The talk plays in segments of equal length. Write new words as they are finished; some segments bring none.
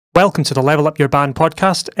Welcome to the Level Up Your Band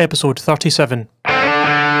podcast, episode 37.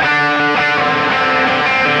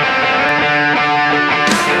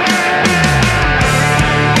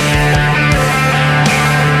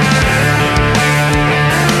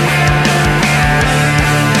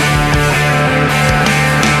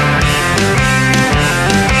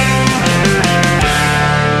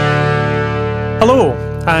 Hello,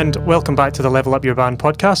 and welcome back to the Level Up Your Band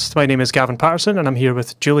podcast. My name is Gavin Patterson, and I'm here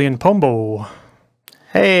with Julian Pombo.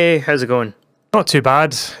 Hey, how's it going? Not too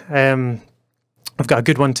bad. I've got a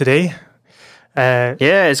good one today. Yeah,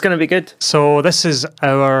 it's going to be good. So this is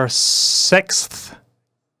our sixth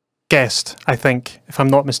guest, I think, if I'm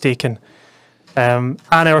not mistaken. And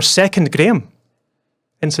our second Graham,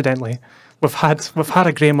 incidentally. We've had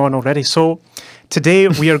a Graham on already. So today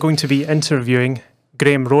we are going to be interviewing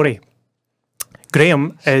Graham Rorie.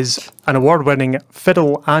 Graham is an award-winning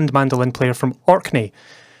fiddle and mandolin player from Orkney,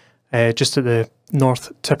 just at the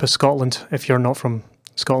north tip of Scotland, if you're not from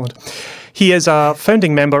Scotland. He is a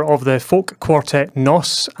founding member of the folk quartet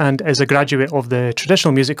Gnoss and is a graduate of the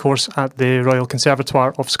traditional music course at the Royal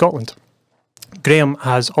Conservatoire of Scotland. Graham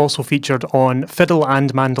has also featured on fiddle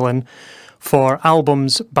and mandolin for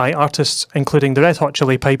albums by artists including the Red Hot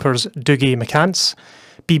Chili Peppers' Dougie McCants,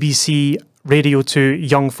 BBC Radio 2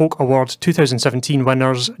 Young Folk Award 2017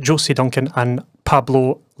 winners Josie Duncan and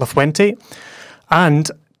Pablo Lafuente,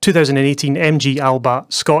 and 2018 MG Alba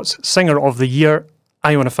Scots Singer of the Year,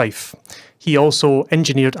 Iona Fife. He also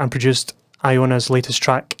engineered and produced Iona's latest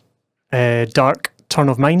track, Dark Turn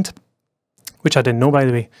of Mind, which I didn't know, by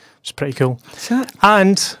the way, which is pretty cool.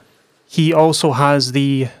 And he also has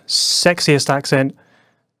the sexiest accent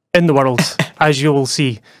in the world, as you will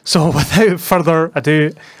see. So without further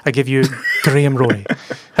ado, I give you Graham Rorie.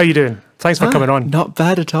 How you doing? Thanks for coming on. Not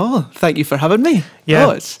bad at all. Thank you for having me. Yeah.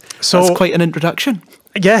 That's quite an introduction.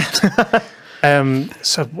 Yeah.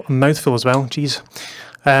 It's a mouthful as well. Jeez.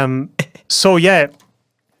 So yeah,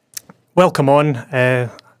 welcome on,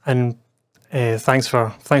 and thanks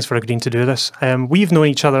for agreeing to do this. We've known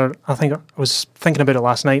each other. I think I was thinking about it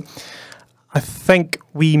last night. I think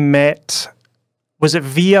we met. Was it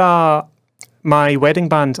via my wedding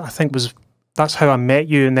band? I think that's how I met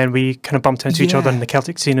you, and then we kind of bumped into each other in the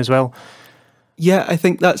Celtic scene as well. Yeah, I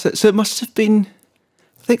think that's it. So it must have been.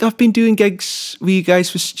 I think I've been doing gigs with you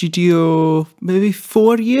guys for Studio maybe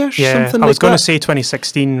 4 years, something like that. I was going to say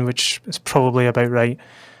 2016, which is probably about right.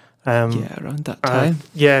 Yeah, around that time.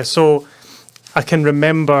 Yeah, so I can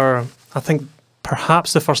remember, I think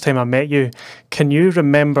perhaps the first time I met you. Can you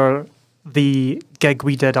remember the gig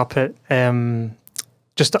we did up at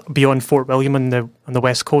just beyond Fort William on the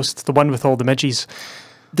west coast, the one with all the midges?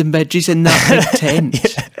 The midges in that big tent.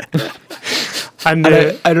 Yeah. And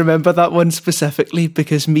I remember that one specifically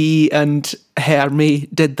because me and Hermie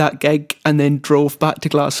did that gig and then drove back to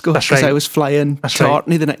Glasgow because I was flying to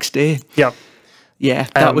Orkney the next day. Yeah. Yeah,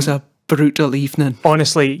 that was a brutal evening.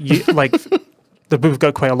 Honestly, we've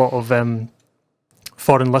got quite a lot of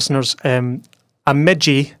foreign listeners. A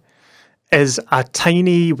midgie is a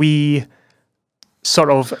tiny wee sort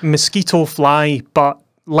of mosquito fly, but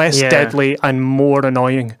less deadly and more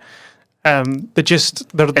annoying.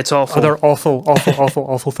 It's awful. They're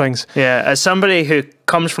awful things. Yeah, as somebody who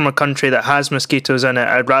comes from a country that has mosquitoes in it,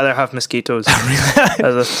 I'd rather have mosquitoes at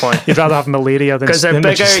this point. You'd rather have malaria than because they're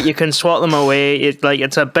bigger. You can swat them away.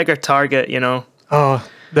 It's a bigger target, you know. Oh,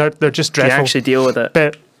 they're just dreadful. You actually deal with it.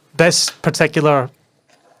 But this particular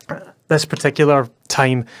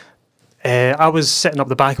time, I was sitting up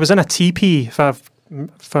the back. I was in a teepee, if I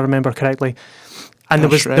remember correctly. And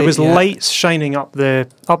there was lights shining up the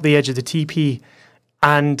edge of the teepee,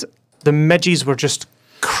 and the midges were just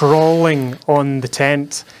crawling on the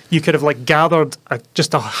tent. You could have gathered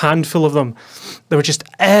just a handful of them. They were just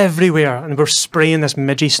everywhere, and we're spraying this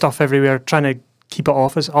midgie stuff everywhere, trying to keep it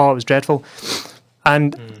off us. Oh, it was dreadful.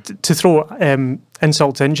 And to throw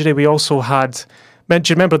insult to injury, we also had. Do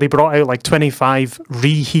you remember they brought out 25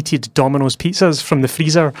 reheated Domino's pizzas from the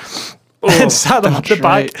freezer? And sat them up the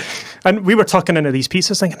back. And we were tucking into these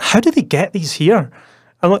pizzas thinking, how do they get these here?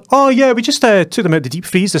 I'm like, oh yeah, we just took them out the deep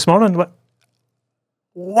freeze this morning. Like,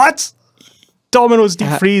 what? Domino's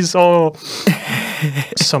deep freeze? Oh,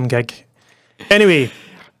 some gig. Anyway,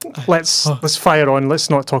 let's fire on.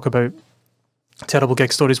 Let's not talk about terrible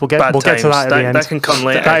gig stories. We'll get to that at the end. That can come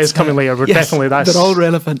later. That is coming later. They're all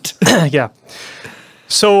relevant. Yeah.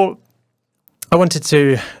 So I wanted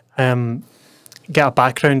to get a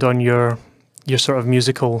background on your sort of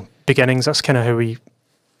musical beginnings. That's kind of how we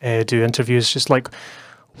do interviews. Just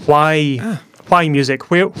why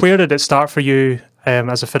music? Where did it start for you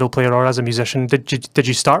as a fiddle player or as a musician? Did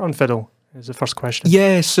you start on fiddle is the first question.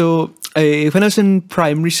 Yeah, so when I was in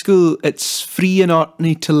primary school, it's free in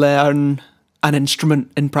Orkney to learn an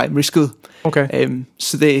instrument in primary school. Okay.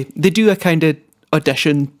 So they do a kind of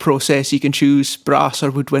audition process. You can choose brass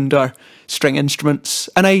or woodwind or string instruments.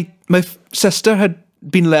 And my sister had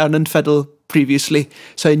been learning fiddle previously,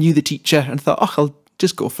 so I knew the teacher and thought, oh, I'll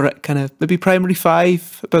just go for it. Kind of maybe primary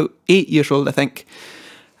 5, about 8 years old, I think.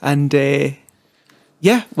 And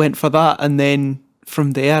yeah, went for that. And then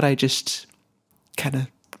from there, I just kind of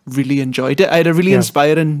really enjoyed it. I had a really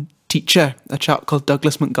inspiring teacher, a chap called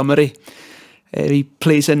Douglas Montgomery. He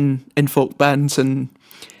plays in folk bands, and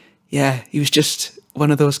yeah, he was just one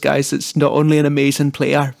of those guys that's not only an amazing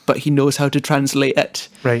player, but he knows how to translate it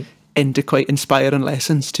into quite inspiring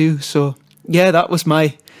lessons too. So yeah, that was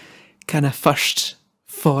my kind of first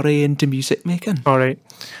foray into music making. All right.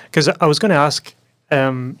 Because I was going to ask,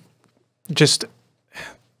 just,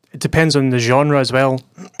 it depends on the genre as well.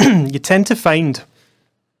 You tend to find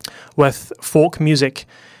with folk music,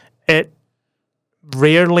 it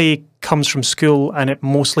rarely comes from school and it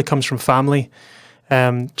mostly comes from family.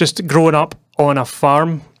 Just growing up on a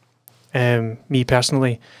farm, me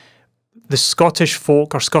personally, the Scottish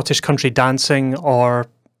folk or Scottish country dancing or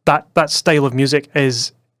that style of music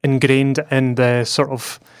is ingrained in the sort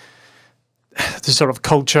of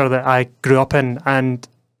culture that I grew up in, and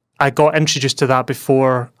I got introduced to that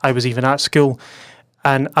before I was even at school.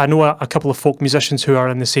 And I know a couple of folk musicians who are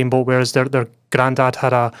in the same boat, whereas their granddad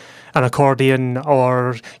had an accordion,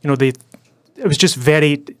 or it was just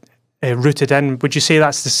very rooted in. Would you say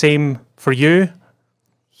that's the same for you?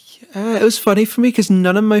 It was funny for me because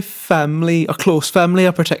none of my family or close family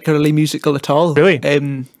are particularly musical at all.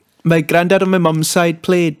 Really? My granddad on my mum's side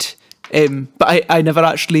played, but I never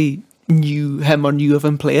actually knew him or knew of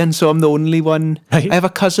him playing, so I'm the only one. Right. I have a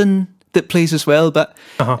cousin that plays as well, but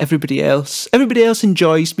everybody else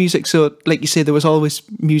enjoys music. So, like you say, there was always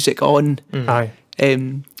music on. Aye.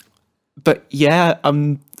 But yeah,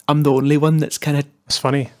 I'm the only one that's kind of. It's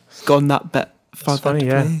funny. Gone that bit further. It's funny,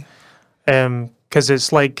 yeah. Because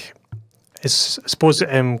it's like, I suppose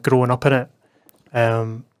growing up in it,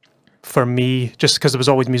 for me, just because there was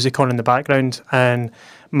always music on in the background, and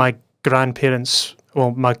my grandparents,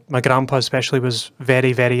 well, my grandpa especially, was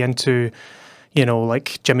very, very into,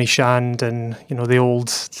 like Jimmy Shand and the old,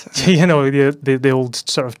 the old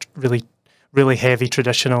sort of really, really heavy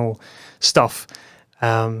traditional stuff,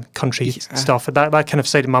 country stuff. That kind of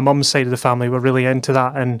side of my mum's side of the family were really into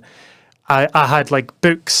that, and I had like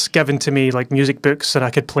books given to me, like music books, and I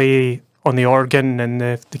could play on the organ and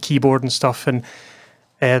the keyboard and stuff, and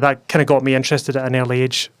that kind of got me interested at an early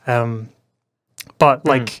age. But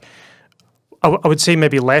like, I would say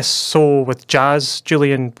maybe less so with jazz,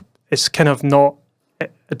 Julian. It's kind of not.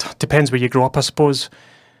 It depends where you grow up, I suppose.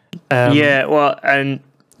 Yeah, well, and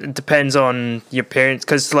it depends on your parents,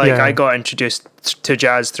 because like I got introduced to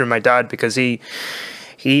jazz through my dad because he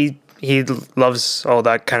loves all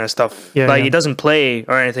that kind of stuff. Yeah, like he doesn't play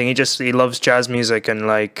or anything. He loves jazz music and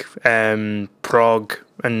like prog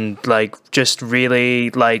and like just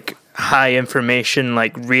really like high information,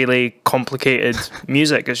 like really complicated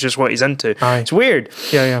music. It's just what he's into. It's weird.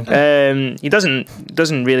 Yeah. He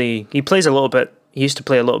doesn't really. He plays a little bit. He used to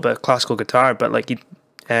play a little bit of classical guitar, but like he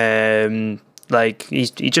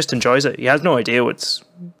just enjoys it. He has no idea what's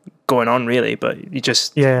going on really, but he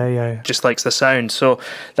just just likes the sound. So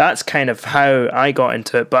that's kind of how I got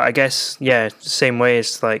into it. But I guess same way.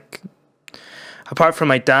 It's like, apart from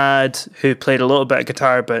my dad, who played a little bit of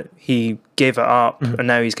guitar, but he gave it up, and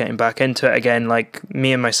now he's getting back into it again. Like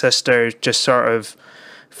me and my sister just sort of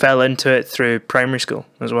fell into it through primary school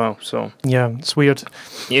as well. So yeah, it's weird.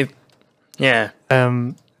 It's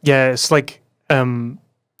like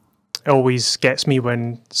it always gets me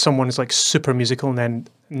when someone is like super musical and then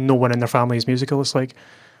no one in their family is musical. It's like,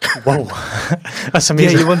 whoa, that's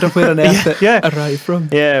amazing. Yeah, you wonder where on earth it arrived from.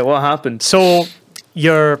 Yeah, what happened? So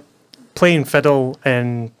you're playing fiddle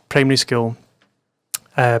in primary school,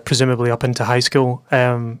 presumably up into high school.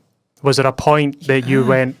 Was there a point that you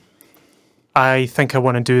went, I think I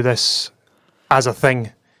want to do this as a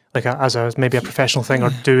thing, like as maybe a professional thing, or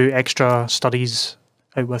do extra studies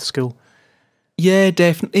out with school? Yeah,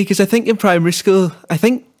 definitely. Because I think in primary school, I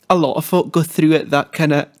think a lot of folk go through it, that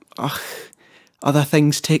kind of other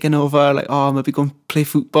things taking over, like, maybe go and play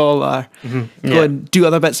football or go and do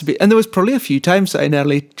other bits of it. And there was probably a few times that I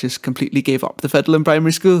nearly just completely gave up the fiddle in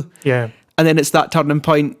primary school. Yeah. And then it's that turning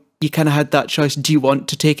point, you kind of had that choice. Do you want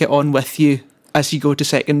to take it on with you as you go to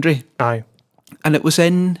secondary? Aye. And it was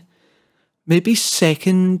in maybe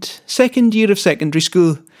second year of secondary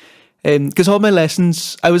school. Because all my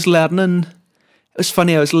lessons, I was learning, it was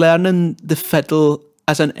funny, I was learning the fiddle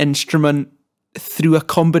as an instrument through a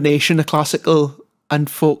combination of classical and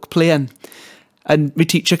folk playing. And my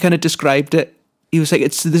teacher kind of described it. He was like,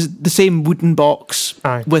 it's the same wooden box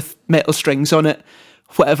with metal strings on it,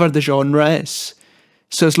 whatever the genre is.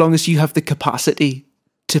 So as long as you have the capacity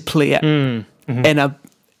to play it in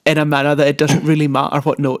a manner that it doesn't really matter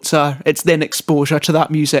what notes are, it's then exposure to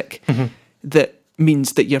that music that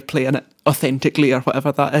means that you're playing it authentically or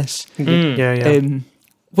whatever that is.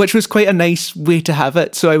 Which was quite a nice way to have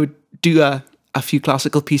it. So I would do a few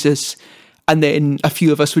classical pieces, and then a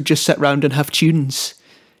few of us would just sit around and have tunes.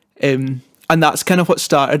 And that's kind of what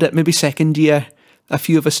started it. Maybe second year, a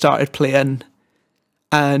few of us started playing,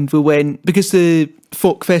 and we went, because the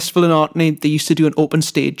folk festival in Orkney, they used to do an open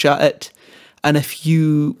stage at it, and if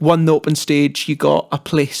you won the open stage, you got a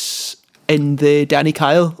place in the Danny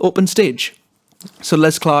Kyle open stage. So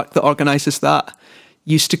Liz Clark, that organises that,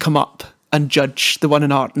 used to come up and judge the one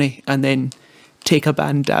in Orkney and then take a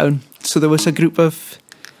band down. So there was a group of,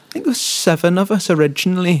 I think there was 7 of us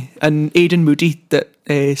originally, and Aidan Moody, that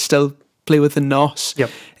still play with the Gnoss,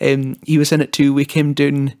 he was in it too. We came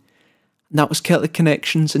down, and that was Celtic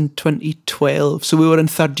Connections in 2012. So we were in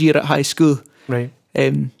 3rd year at high school,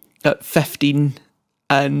 at 15,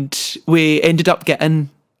 and we ended up getting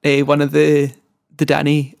one of the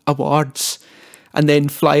Danny Awards, and then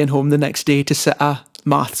flying home the next day to sit a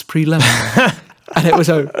maths prelim. And it was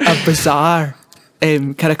a bizarre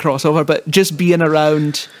kind of crossover, but just being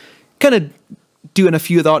around, kind of doing a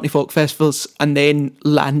few of the Orkney Folk Festivals, and then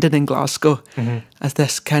landing in Glasgow as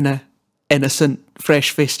this kind of innocent,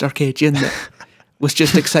 fresh-faced Arcadian that was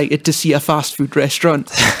just excited to see a fast food restaurant.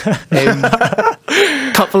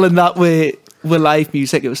 Coupling that with live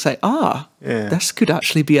music, it was like, this could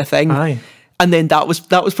actually be a thing. Aye. And then that was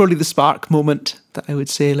probably the spark moment that I would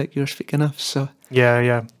say, like you're speaking of. So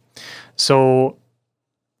yeah. So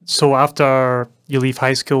after you leave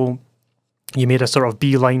high school, you made a sort of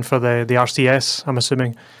beeline for the RCS, I'm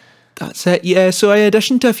assuming. That's it, yeah. So I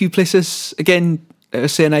auditioned to a few places. Again, I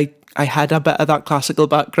was saying I had a bit of that classical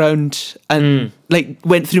background and like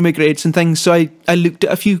went through my grades and things. So I looked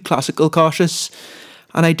at a few classical courses,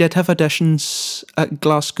 and I did have auditions at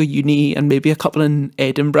Glasgow Uni and maybe a couple in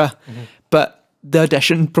Edinburgh. But the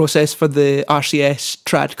audition process for the RCS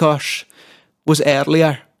trad course was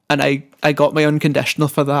earlier, and I got my unconditional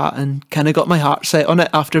for that and kind of got my heart set on it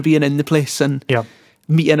after being in the place and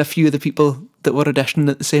meeting a few of the people that were auditioning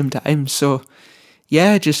at the same time. So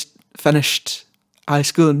yeah, I just finished high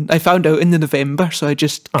school, and I found out in the November, so I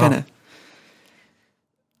just kind of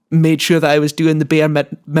made sure that I was doing the bare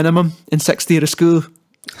minimum in 6th year of school,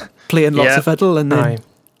 playing lots of fiddle, and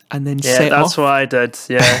then set off. That's what I did.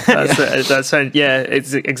 Yeah,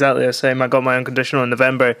 it's exactly the same. I got my unconditional in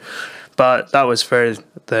November, but that was for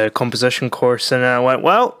the composition course, and I went,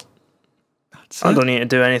 well, I don't need to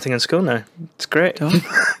do anything in school now. It's great.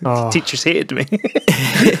 Teachers hated me.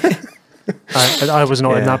 I was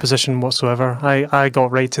not in that position whatsoever. I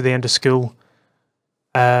got right to the end of school,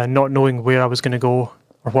 not knowing where I was going to go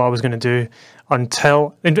or what I was going to do,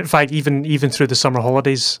 until, in fact, even through the summer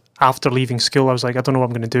holidays after leaving school, I was like, I don't know what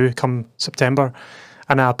I'm going to do come September.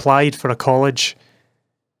 And I applied for a college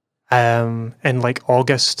in like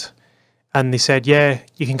August, and they said, yeah,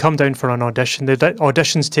 you can come down for an audition. The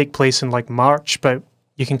auditions take place in like March, but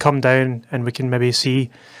you can come down and we can maybe see.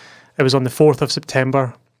 It was on the 4th of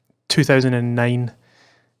September 2009,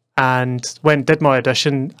 and did my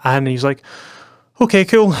audition, and he was like, okay,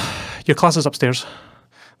 cool, your class is upstairs.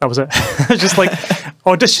 That was it. Just like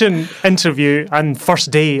audition, interview, and first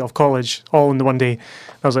day of college all in the one day.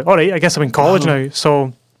 I was like, all right, I guess I'm in college now.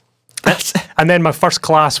 So, and then my first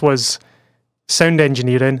class was sound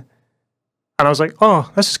engineering, and I was like,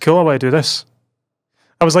 oh, this is cool, I want to do this.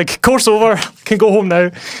 I was like, course over, can go home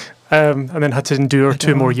now. And then had to endure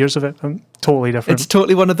 2 more years of it. Totally different. It's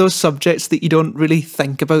totally one of those subjects that you don't really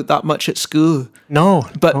think about that much at school. No.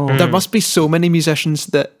 But there must be so many musicians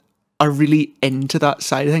that are really into that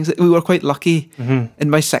side of things. We were quite lucky. In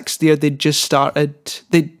my 6th year,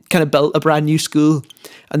 they'd kind of built a brand new school,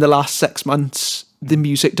 and the last 6 months, the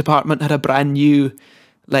music department had a brand new,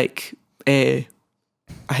 like, I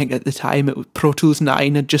think at the time, Pro Tools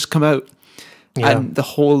 9 had just come out. And the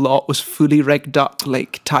whole lot was fully rigged up,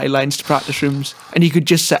 like tie lines to practice rooms, and you could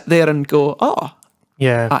just sit there and go,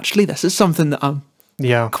 actually this is something that I'm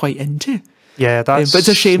quite into. But it's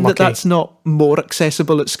a shame lucky. that's not more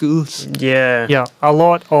accessible at schools. A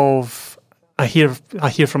lot of I hear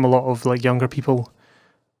from a lot of like younger people.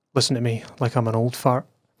 Listen to me like I'm an old fart,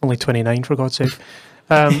 only 29 for God's sake.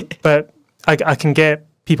 But I can get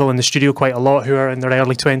people in the studio quite a lot who are in their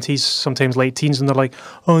early 20s, sometimes late teens, and they're like,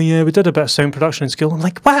 oh yeah, we did a bit of sound production in school. I'm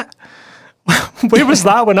like, what? Where was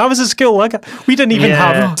that when I was at school? Like, we didn't even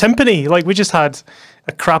have timpani. Like, we just had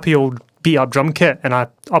a crappy old beat-up drum kit and a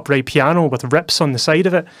upright piano with rips on the side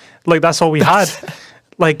of it. Like, that's all we had.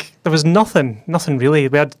 Like, there was nothing really.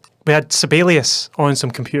 We had Sibelius on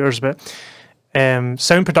some computers, but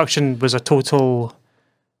sound production was a total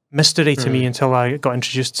mystery to me until I got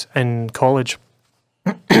introduced in college.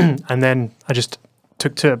 And then I just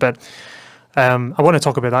took to it. But I want to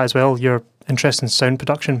talk about that as well, your interest in sound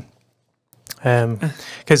production.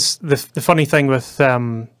 Because the funny thing with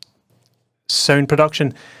sound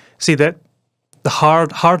production, see, that the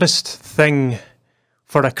hardest thing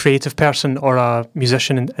for a creative person or a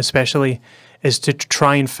musician especially is to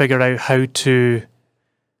try and figure out how to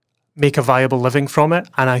make a viable living from it.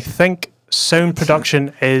 And I think sound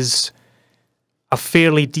production is a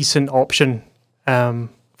fairly decent option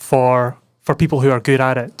for people who are good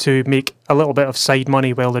at it to make a little bit of side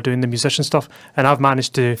money while they're doing the musician stuff. And I've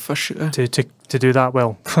managed to for sure to do that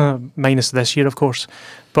well, minus this year, of course,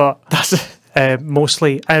 but that's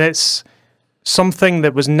mostly. And it's something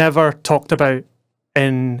that was never talked about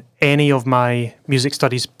in any of my music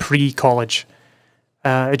studies pre-college.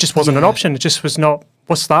 It just wasn't an option. It just was not.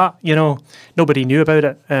 What's that? You know, nobody knew about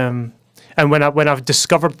it. And when I've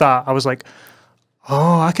discovered that, I was like,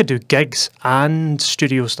 oh, I could do gigs and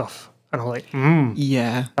studio stuff. And I'm like,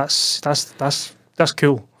 yeah, that's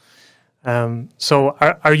cool. So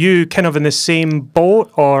are you kind of in the same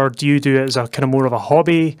boat, or do you do it as a kind of more of a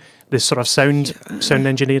hobby, this sort of sound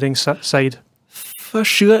engineering side? For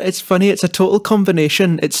sure. It's funny. It's a total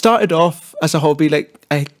combination. It started off as a hobby. Like,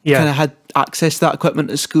 I kind of had access to that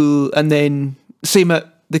equipment at school, and then same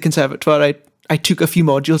at the conservatoire. I took a few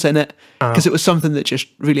modules in it because it was something that just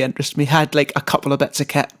really interested me. Had like a couple of bits of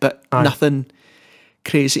kit, but nothing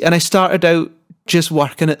crazy. And I started out just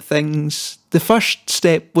working at things. The first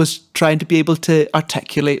step was trying to be able to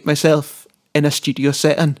articulate myself in a studio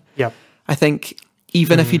setting. Yeah, I think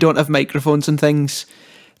even if you don't have microphones and things,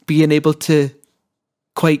 being able to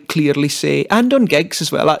quite clearly say, and on gigs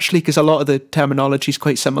as well, actually, because a lot of the terminology is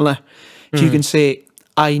quite similar. If you can say,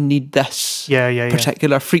 I need this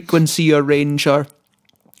particular frequency or range, or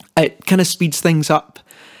it kind of speeds things up.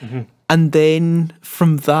 And then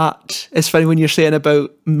from that, it's funny when you're saying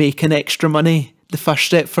about making extra money, the first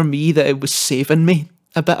step for me, that it was saving me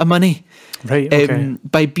a bit of money. Right, okay.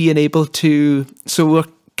 By being able to, so we're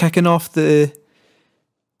kicking off the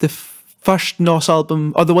first Gnoss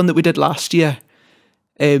album, or the one that we did last year.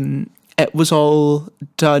 It was all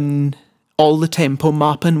done, all the tempo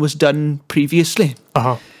mapping was done previously.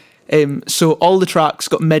 So all the tracks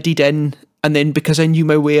got midied in, and then because I knew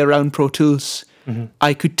my way around Pro Tools,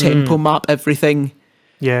 I could tempo map everything.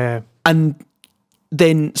 Yeah. And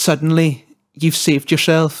then suddenly you've saved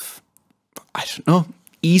yourself, I don't know,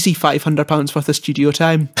 easy £500 worth of studio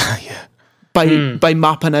time by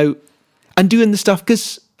mapping out and doing the stuff.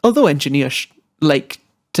 Because although engineers like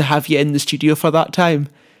to have you in the studio for that time,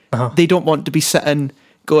 they don't want to be sitting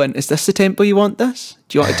going, is this the tempo you want this?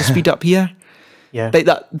 Do you want it to speed up here? Yeah. Like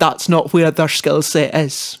that's not where their skill set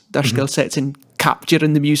is. Their skill set's in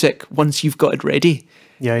capturing the music once you've got it ready.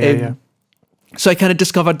 So I kind of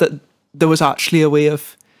discovered that there was actually a way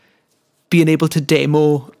of being able to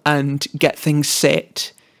demo and get things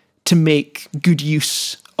set to make good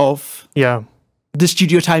use of the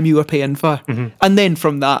studio time you were paying for. And then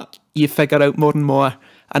from that, you figure out more and more,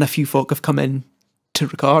 and a few folk have come in to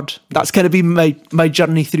record. That's kind of been my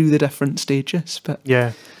journey through the different stages. But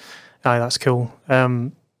yeah, that's cool.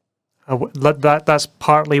 That's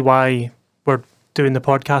partly why we're doing the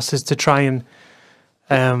podcast, is to try and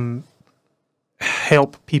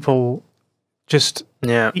help people. Just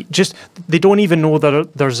they don't even know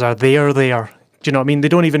that there's a there. Do you know what I mean? They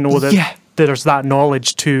don't even know that there's that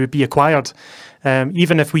knowledge to be acquired.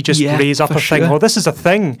 Even if we just raise up a thing, oh, this is a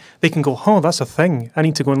thing, they can go, oh, that's a thing. I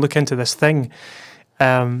need to go and look into this thing.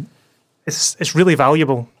 It's really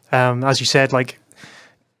valuable. As you said, like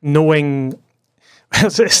knowing.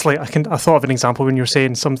 It's like I thought of an example when you were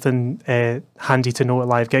saying something handy to know at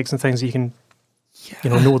live gigs and things. That you can,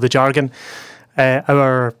 know the jargon.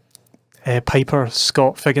 Our piper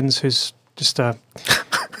Scott Figgins, who's just a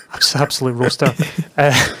absolute roaster.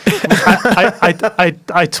 I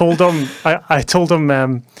told him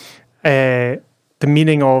the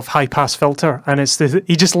meaning of high pass filter, and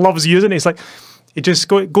he just loves using it. It's like he just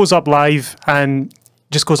goes up live and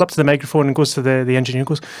just goes up to the microphone and goes to the engineer and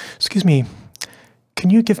goes, "Excuse me,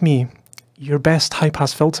 can you give me your best high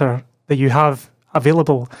pass filter that you have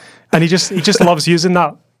available?" And he just loves using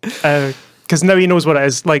that because now he knows what it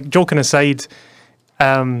is. Like, joking aside,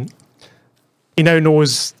 he now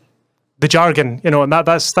knows the jargon, and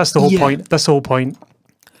that's the whole point. That's the whole point.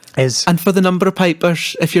 And for the number of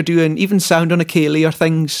pipers, if you're doing even sound on a ceilidh or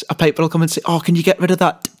things, a piper will come and say, "Oh, can you get rid of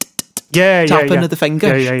that tapping of the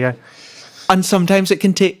fingers?" Yeah. And sometimes it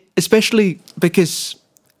can take, especially because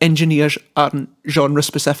engineers aren't genre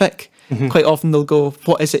specific. Quite often they'll go,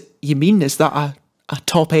 "What is it you mean? Is that a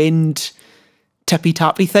top end tippy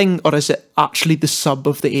tappy thing, or is it actually the sub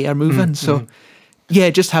of the air moving?" So yeah,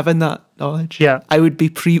 just having that knowledge. Yeah, I would be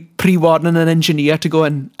pre-warning an engineer to go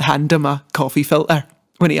and hand him a coffee filter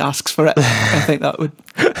when he asks for it. I think that would.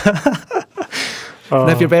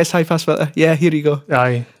 Have your best high pass filter. Yeah, here you go.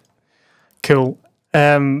 Aye, cool.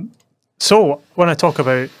 So when I talk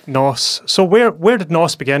about Gnoss, so where did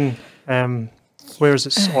Gnoss begin? Where is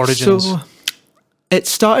its origins? So it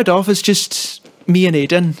started off as just me and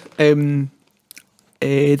Aidan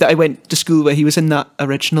that I went to school with. He was in that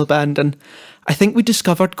original band, and I think we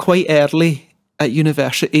discovered quite early at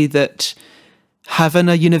university that having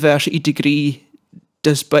a university degree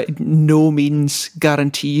does by no means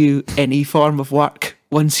guarantee you any form of work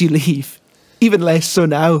once you leave. Even less so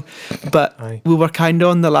now. But we were kind of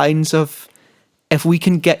on the lines of, if we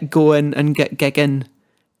can get going and get gigging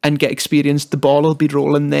and get experience, the ball will be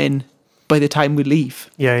rolling then by the time we leave.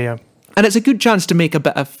 Yeah. And it's a good chance to make a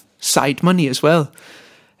bit of side money as well.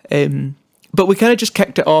 But we kind of just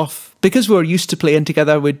kicked it off because we were used to playing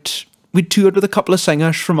together. We'd toured with a couple of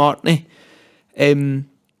singers from Orkney, and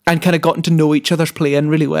kind of gotten to know each other's playing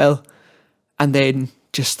really well. And then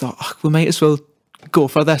just thought, we might as well go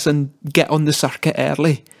for this and get on the circuit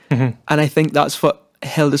early. And I think that's what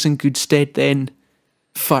held us in good stead then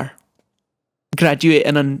for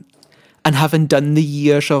graduating and having done the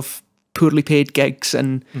years of poorly paid gigs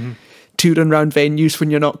and touring around venues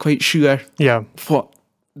when you're not quite sure what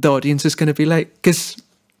the audience is going to be like. Because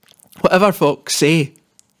whatever folks say,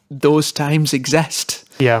 those times exist.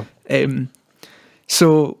 Yeah.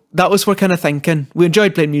 So that was what kind of thinking. We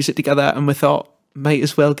enjoyed playing music together, and we thought might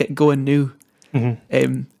as well get going new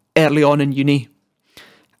early on in uni.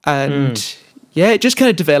 And yeah, it just kind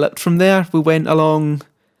of developed from there. We went along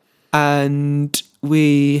and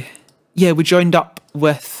we joined up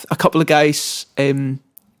with a couple of guys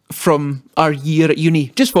from our year at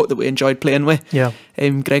uni, just folk that we enjoyed playing with. Yeah.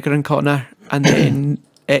 Gregor and Connor. And then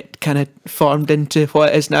it kind of formed into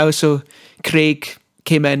what it is now. So Craig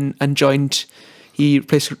came in and joined. He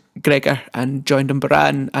replaced Gregor and joined in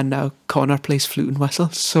Baran, and now Connor plays flute and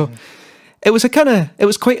whistles. So it was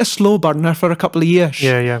quite a slow burner for a couple of years.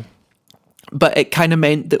 Yeah. But it kind of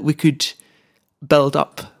meant that we could build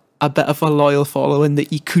up a bit of a loyal following,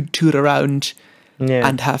 that you could tour around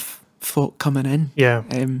and have folk coming in. Yeah.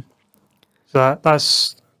 So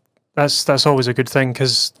that's always a good thing,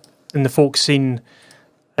 because in the folk scene,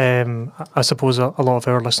 I suppose a lot of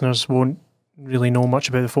our listeners won't really know much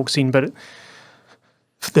about the folk scene, but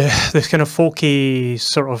the kind of folky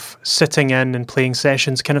sort of sitting in and playing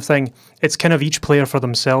sessions kind of thing, it's kind of each player for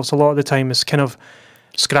themselves. A lot of the time it's kind of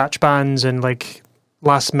scratch bands and like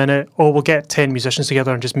last minute, we'll get 10 musicians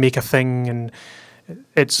together and just make a thing, and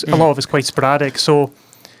it's a lot of it's quite sporadic. So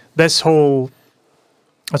this whole,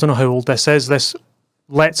 I don't know how old this is, this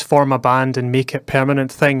let's form a band and make it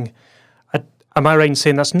permanent thing, am I right in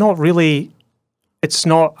saying that's not really, it's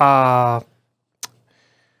a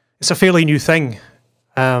fairly new thing?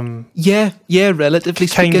 Yeah, relatively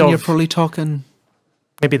speaking, you're probably talking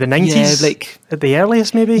maybe the 90s, like at the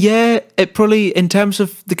earliest, maybe. Yeah, it probably, in terms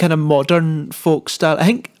of the kind of modern folk style, I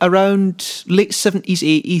think around late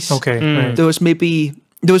 70s, 80s. Okay, right. There was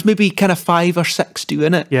maybe kind of 5 or 6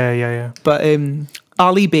 doing it. Yeah. But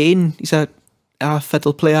Ali Bain, he's a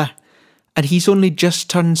fiddle player, and he's only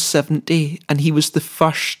just turned 70, and he was the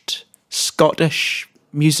first Scottish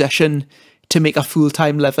musician to make a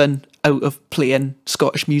full-time living out of playing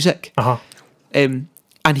Scottish music. And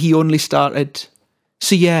he only started,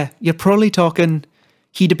 so yeah, you're probably talking,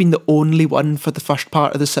 he'd have been the only one for the first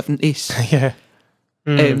part of the 70s. Yeah.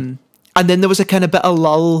 And then there was a kind of bit of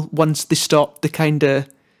lull once they stopped the kind of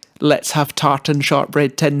let's have tartan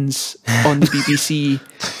shortbread tins on the BBC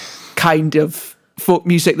kind of folk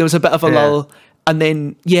music. There was a bit of a lull. And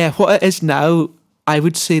then, what it is now, I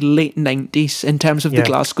would say late 90s in terms of the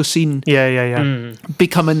Glasgow scene. Yeah.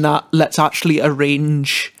 Becoming that, let's actually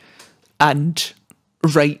arrange and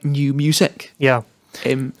write new music. Yeah.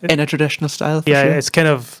 In a traditional style. Yeah, sure. it's kind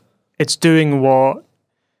of, it's doing what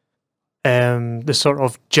the sort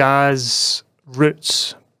of jazz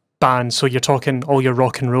roots band, so you're talking all your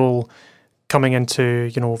rock and roll coming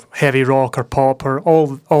into, heavy rock or pop or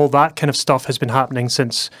all that kind of stuff has been happening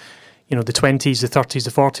since, you know, the 20s, the 30s,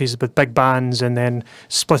 the 40s with big bands, and then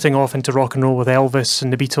splitting off into rock and roll with Elvis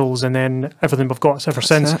and the Beatles, and then everything we've got ever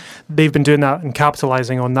since. They've been doing that and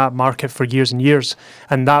capitalising on that market for years and years,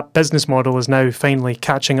 and that business model is now finally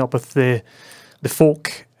catching up with the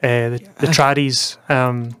folk, the tradies,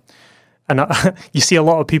 and you see a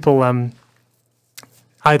lot of people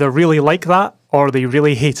either really like that or they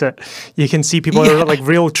really hate it. You can see people who are like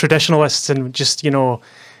real traditionalists and just, you know,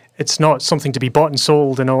 it's not something to be bought and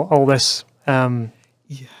sold and all this. But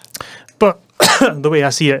the way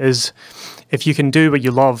I see it is, if you can do what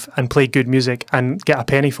you love and play good music and get a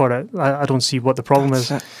penny for it, I don't see what the problem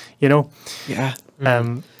is. You know? Yeah.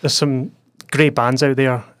 There's some great bands out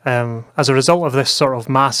there. As a result of this sort of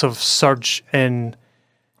massive surge in,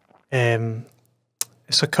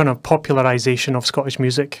 it's a kind of popularisation of Scottish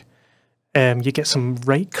music. You get some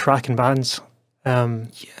right cracking bands.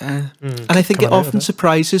 And I think it often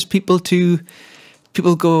surprises people too.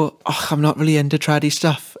 People go, "Oh, I'm not really into trady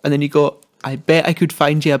stuff," and then you go, "I bet I could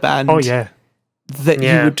find you a band." That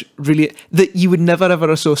you would really, that you would never ever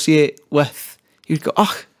associate with. You'd go,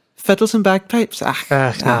 "Oh, fiddles and bagpipes."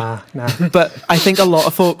 Nah. But I think a lot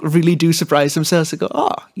of folk really do surprise themselves. They go,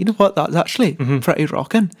 "Oh, you know what? That's actually pretty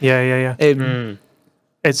rocking." Yeah.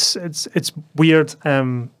 It's weird.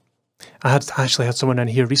 I actually had someone in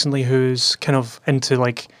here recently who's kind of into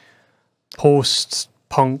like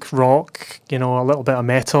post-punk rock, you know, a little bit of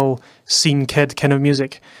metal, scene kid kind of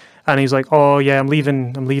music, and he's like, "Oh yeah, I'm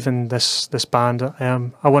leaving this band.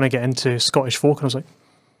 I want to get into Scottish folk." And I was like,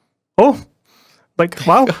 "Oh, like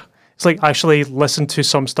wow." It's like I actually listened to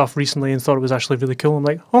some stuff recently and thought it was actually really cool. I'm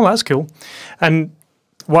like, "Oh, that's cool." And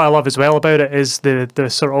what I love as well about it is the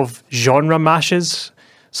sort of genre mashes.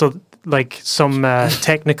 So like some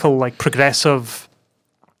technical, like progressive,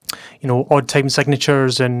 you know, odd time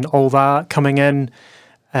signatures and all that coming in,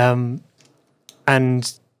 and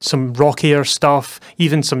some rockier stuff,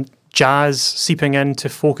 even some jazz seeping into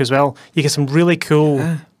folk as well. You get some really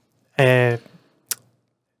cool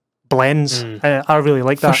blends. I really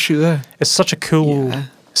like that. For sure. It's such a cool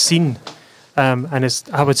scene, and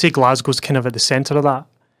I would say Glasgow's kind of at the centre of that.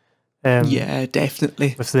 Yeah,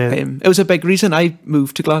 definitely. With the it was a big reason I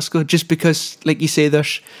moved to Glasgow, just because, like you say,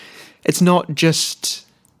 it's not just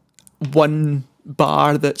one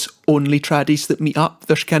bar that's only tradies that meet up.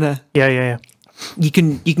 There's kind of You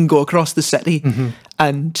can go across the city,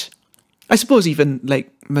 and I suppose even like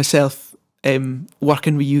myself,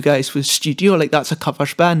 working with you guys with Studio, like that's a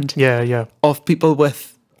covers band. Of people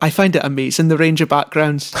with, I find it amazing the range of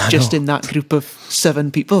backgrounds just in that group of 7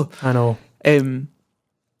 people. I know.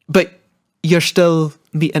 But you're still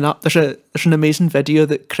meeting up. There's an amazing video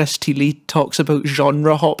that Chris Teeley talks about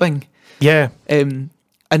genre hopping. Yeah. And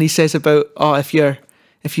he says about, if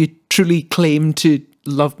you truly claim to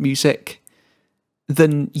love music,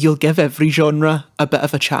 then you'll give every genre a bit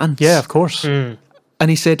of a chance. Yeah, of course. And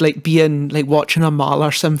he said, like watching a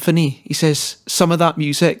Mahler symphony, he says, some of that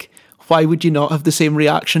music, why would you not have the same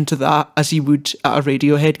reaction to that as you would at a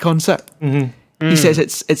Radiohead concert? He says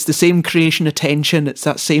it's the same creation of tension, it's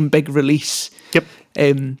that same big release.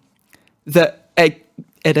 That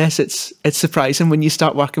it's surprising when you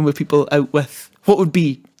start working with people out with what would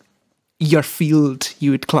be your field, you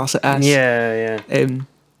would class it as.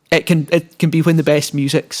 It can be when the best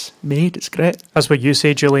music's made. It's great. That's what you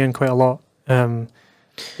say, Julian, quite a lot.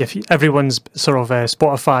 If everyone's sort of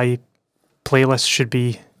Spotify playlist should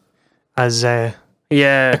be as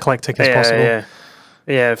eclectic as possible.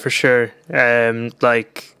 Yeah, for sure. And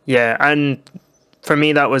for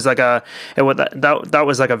me that was like that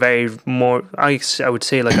was like a very more, I would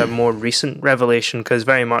say like a more recent revelation, because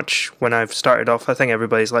very much when I've started off, I think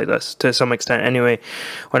everybody's like this to some extent anyway.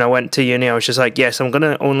 When I went to uni, I was just like, yes, I'm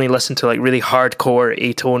gonna only listen to like really hardcore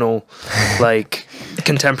atonal like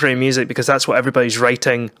contemporary music, because that's what everybody's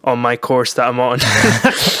writing on my course that I'm on.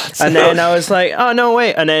 And then I was like, oh no,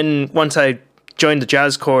 wait. And then once I joined the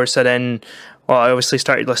jazz course, and then I obviously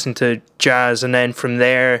started listening to jazz, and then from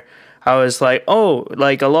there I was like, oh,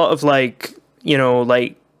 like a lot of like, you know,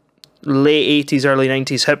 like late 80s, early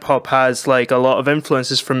 90s hip hop has like a lot of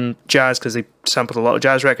influences from jazz, because they sampled a lot of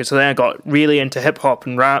jazz records. So then I got really into hip hop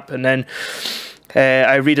and rap, and then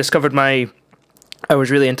I rediscovered I was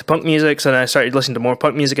really into punk music, so then I started listening to more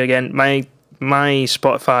punk music again. My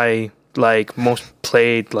Spotify like most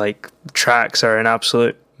played like tracks are an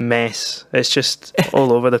absolute mess. It's just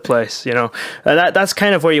all over the place, you know. That's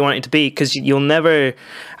kind of where you want it to be, because you'll never,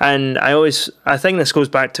 and I think this goes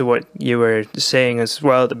back to what you were saying as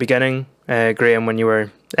well at the beginning, Graham, when you were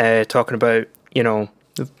talking about, you know,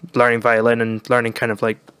 learning violin and learning kind of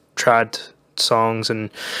like trad songs and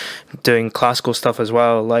doing classical stuff as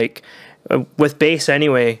well. Like with bass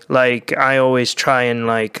anyway, like I always try and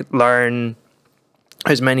like learn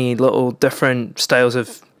as many little different styles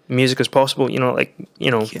of music as possible, you know, like, you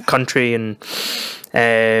know, country and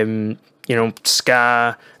you know,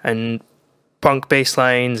 ska and punk bass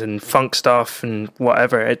lines and funk stuff and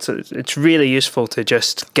whatever. It's really useful to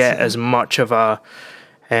just get as much of a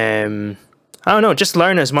I don't know, just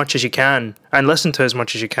learn as much as you can and listen to as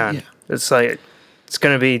much as you can. Yeah. It's like it's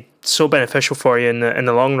going to be so beneficial for you in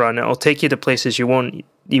the long run. It'll take you to places you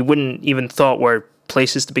wouldn't even thought were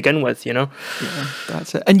places to begin with, you know. Yeah,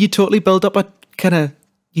 that's it. And you totally build up a kind of,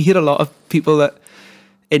 you hear a lot of people that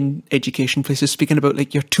in education places speaking about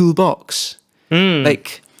like your toolbox.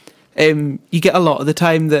 Like you get a lot of the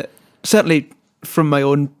time that, certainly from my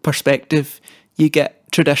own perspective, you get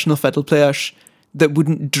traditional fiddle players that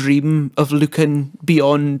wouldn't dream of looking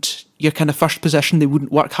beyond your kind of first position. They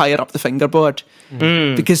wouldn't work higher up the fingerboard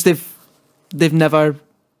because they've never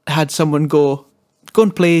had someone go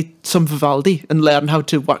and play some Vivaldi and learn how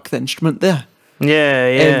to work the instrument there.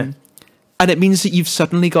 Yeah. And it means that you've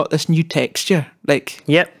suddenly got this new texture, like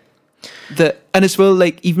and as well,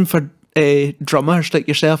 like even for drummers like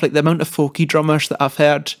yourself, like the amount of folky drummers that I've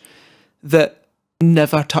heard that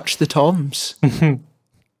never touch the toms.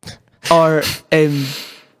 Or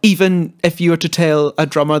even if you were to tell a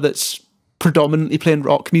drummer that's predominantly playing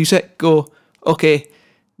rock music, go, okay,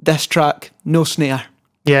 this track, no snare.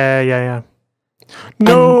 Yeah.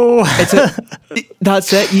 No!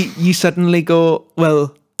 That's it. You suddenly go,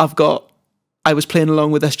 well, I was playing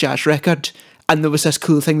along with this jazz record and there was this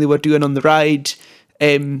cool thing they were doing on the ride.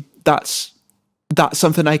 That's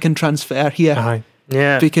something I can transfer here.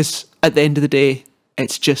 Yeah. Because at the end of the day,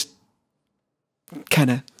 it's just kind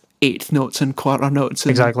of eighth notes and quarter notes.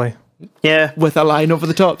 And exactly. Yeah. With a line over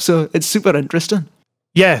the top. So it's super interesting.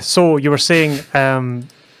 Yeah. So you were saying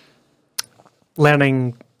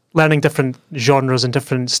learning different genres and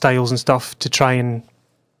different styles and stuff to try and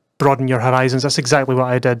broaden your horizons. That's exactly what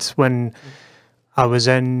I did when I was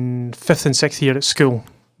in 5th and 6th year at school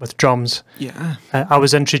with drums. Yeah. I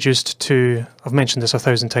was introduced to, I've mentioned this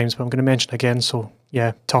 1,000 times, but I'm going to mention it again. So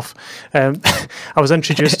yeah, tough. I was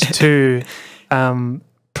introduced to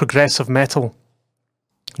progressive metal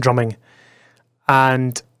drumming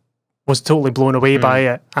and was totally blown away by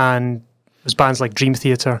it, and it was bands like Dream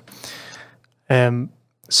Theater.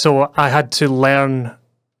 So I had to learn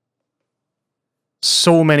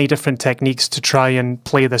so many different techniques to try and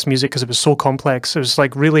play this music because it was so complex. It was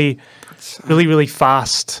like really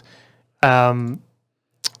fast, like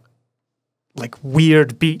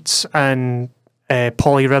weird beats and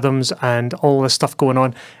polyrhythms and all this stuff going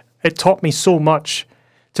on. It taught me so much,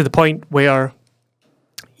 to the point where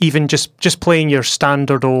even just playing your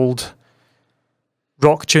standard old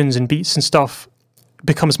rock tunes and beats and stuff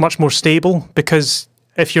becomes much more stable, because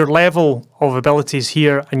if your level of ability is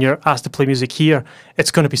here and you're asked to play music here, it's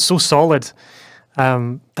going to be so solid.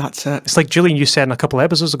 That's it. It's like Julian, you said in a couple of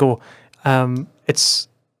episodes ago, it's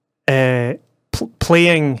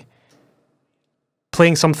playing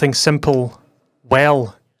something simple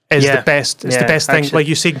well is the best. It's the best thing. Actually, like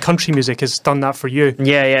you say, country music has done that for you.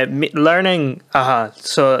 Yeah. Learning,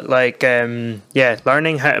 so like,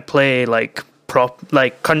 learning how to play like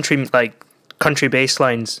country bass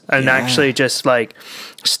lines, and actually just like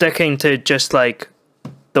sticking to just like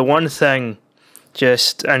the one thing,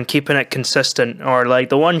 just and keeping it consistent, or like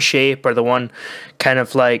the one shape or the one kind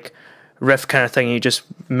of like riff kind of thing you just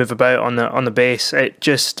move about on the bass. It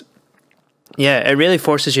just it really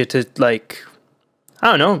forces you to like,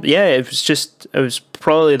 I don't know. Yeah, it was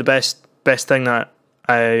probably the best thing that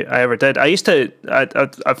I ever did. I used to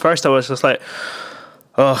at first I was just like,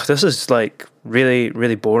 oh, this is like really,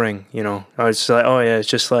 really boring, you know. I was like, oh yeah, it's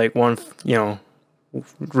just like one, you know,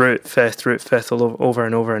 root fifth over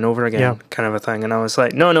and over and over again, kind of a thing. And I was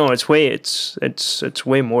like, no, it's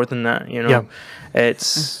way more than that, you know.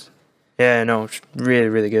 It's it's really,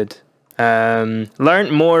 really good.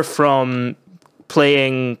 Learned more from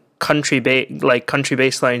playing country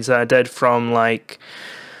bass lines than I did from like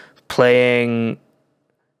playing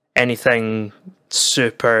anything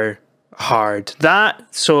super hard. That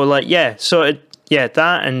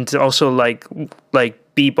and also like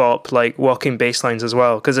bebop, like walking bass lines as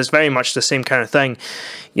well, because it's very much the same kind of thing,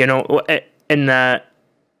 you know, in that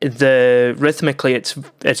the rhythmically it's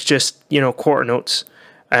just, you know, quarter notes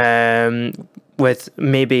with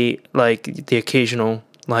maybe like the occasional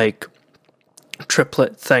like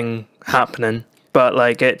triplet thing happening, but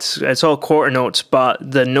like it's all quarter notes, but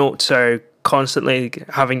the notes are constantly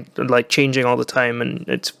having like changing all the time,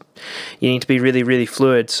 and you need to be really, really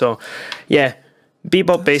fluid. So yeah,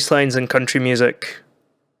 bebop bass lines and country music,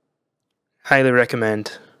 highly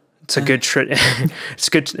recommend. It's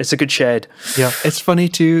a good it's a good shed. Yeah. It's funny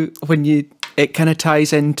too when it kind of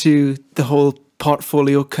ties into the whole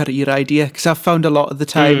portfolio career idea, because I've found a lot of the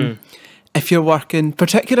time if you're working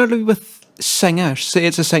particularly with singers, say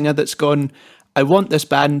it's a singer that's gone, I want this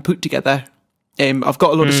band put together, I've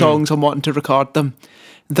got a lot of songs, I'm wanting to record them,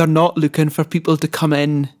 they're not looking for people to come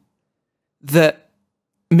in that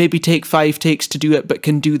maybe take 5 takes to do it but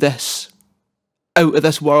can do this out of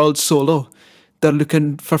this world solo. They're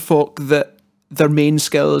looking for folk that their main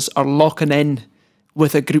skills are locking in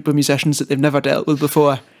with a group of musicians that they've never dealt with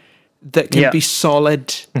before, that can be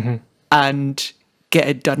solid and get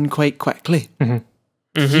it done quite quickly.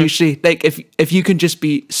 Usually, like if you can just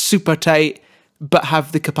be super tight but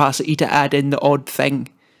have the capacity to add in the odd thing.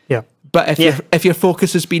 Yeah. But if your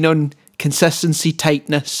focus has been on consistency,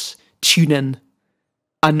 tightness, tuning,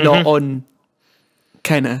 and not on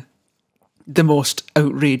kind of the most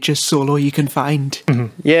outrageous solo you can find,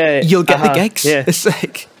 you'll get the gigs. Yeah. It's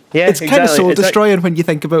like it's kind of soul destroying when you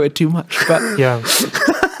think about it too much. But yeah.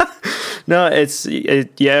 No,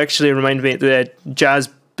 it actually reminded me, the jazz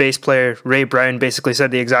bass player Ray Brown basically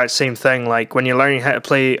said the exact same thing. Like, when you're learning how to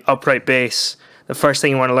play upright bass, the first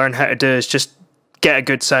thing you want to learn how to do is just get a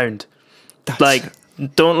good sound.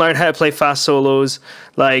 Don't learn how to play fast solos,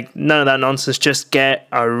 like none of that nonsense. Just get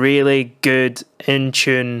a really good in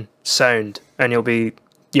tune sound, and you'll be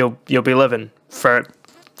living for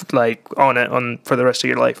for the rest of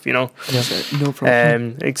your life, you know. Yeah, no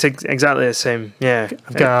problem. It's exactly the same. Yeah,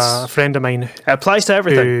 I've got a friend of mine. It applies to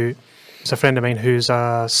everything. It's a friend of mine who's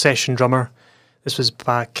a session drummer. This was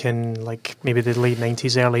back in like maybe the late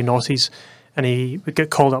 90s, early noughties, and he would get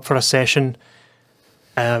called up for a session.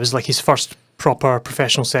 It was like his first proper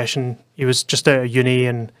professional session. He was just out of uni,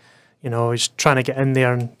 and he was trying to get in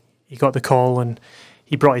there, and he got the call, and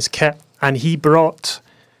he brought his kit, and he brought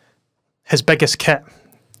his biggest kit.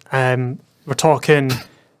 We're talking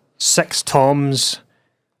 6 toms,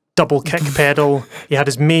 double kick pedal. He had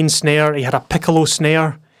his main snare. He had a piccolo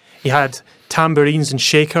snare. He had tambourines and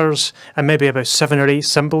shakers, and maybe about 7 or 8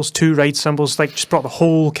 cymbals, 2 ride cymbals. Like, just brought the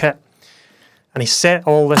whole kit, and he set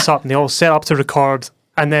all this up, and they all set up to record.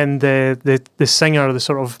 And then the singer,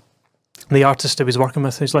 the artist he was working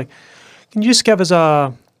with, he's like, "Can you just give us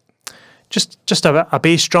a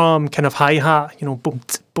bass drum kind of hi-hat, boom,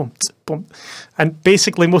 boom, boom." And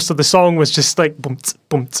basically most of the song was just like boom,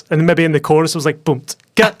 boom, and then maybe in the chorus it was like boom,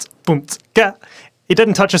 get, boom, get. He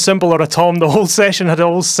didn't touch a cymbal or a tom. The whole session had it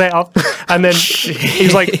all set up. And then he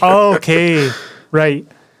was like, "Oh, okay, right.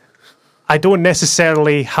 I don't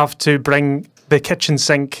necessarily have to bring the kitchen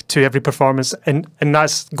sink to every performance," and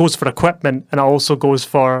that goes for equipment, and it also goes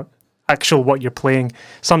for actual what you're playing.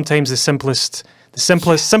 Sometimes the simplest is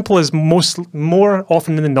more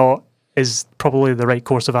often than not is probably the right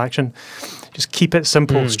course of action. Just keep it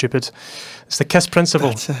simple, stupid. It's the KISS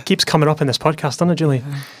principle. Keeps coming up in this podcast, doesn't it, Julie?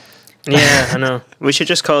 Yeah, I know. We should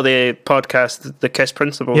just call the podcast the KISS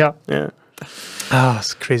principle. Yeah.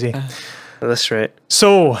 It's crazy. That's right.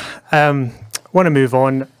 So, want to move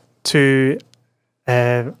on to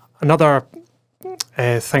another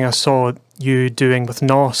thing I saw you doing with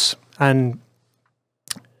Gnoss, and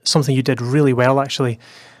something you did really well, actually,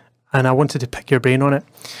 and I wanted to pick your brain on it.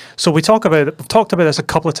 So we've talked about this a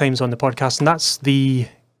couple of times on the podcast, and that's the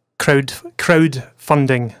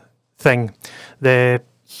crowdfunding thing, the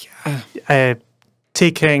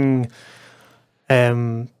taking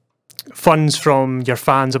funds from your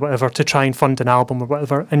fans or whatever to try and fund an album or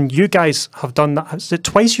whatever. And you guys have done that. Is it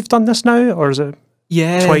twice you've done this now, or is it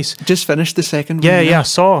twice? Just finished the second one. Yeah, I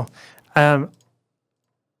saw.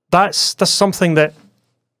 That's something that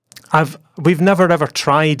we've never ever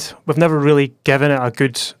tried. We've never really given it a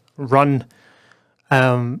good run.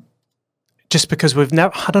 Just because we've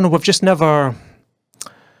never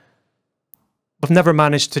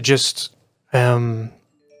managed to just commit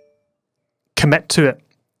to it.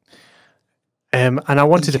 And I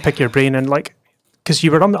wanted to pick your brain, and because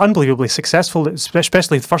you were unbelievably successful,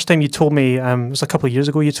 especially the first time you told me, it was a couple of years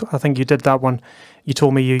ago, I think you did that one, you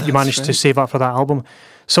told me you managed to save up for that album.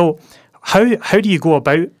 So how do you go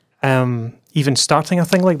about even starting a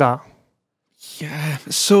thing like that? Yeah,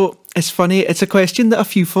 so it's funny, it's a question that a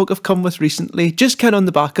few folk have come with recently, just kind of on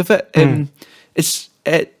the back of it. It's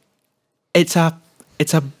a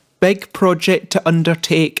big project to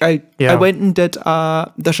undertake. I went and did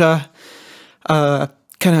there's a kind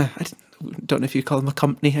of, I don't know if you call them a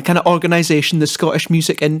company, a kind of organisation, the Scottish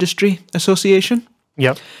Music Industry Association.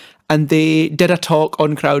 Yep. And they did a talk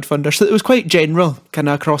on crowdfunders. So it was quite general, kind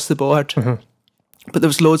of across the board. But there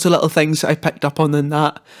was loads of little things that I picked up on in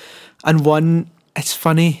that. And one, it's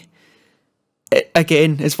funny,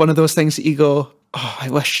 again, it's one of those things that you go, oh, I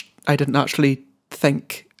wish I didn't actually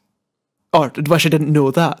think, or I wish I didn't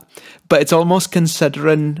know that, but it's almost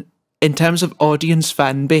considering, in terms of audience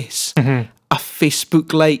fan base, a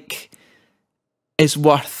Facebook like is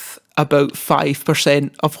worth about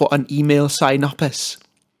 5% of what an email sign up is.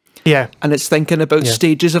 Yeah. And it's thinking about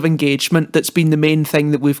stages of engagement that's been the main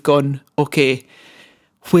thing that we've gone, okay,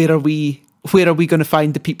 where are we going to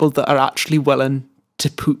find the people that are actually willing to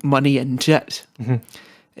put money into it?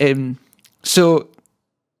 So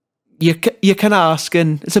you're kind of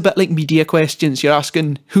asking, it's a bit like media questions. You're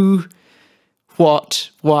asking who, what,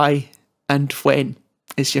 why, and when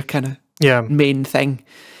is your kind of main thing.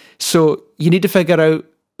 So you need to figure out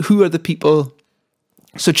who are the people.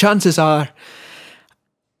 So chances are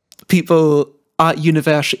people at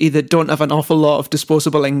university that don't have an awful lot of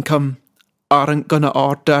disposable income aren't going to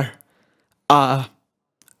order a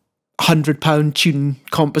 £100 tune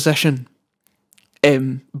composition,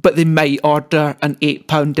 but they might order an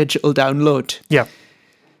 £8 digital download. Yeah.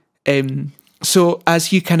 So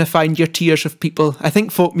as you kind of find your tiers of people, I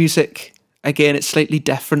think folk music, again, it's slightly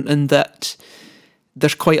different in that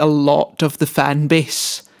there's quite a lot of the fan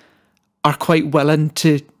base are quite willing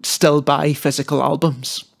to still buy physical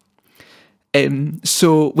albums.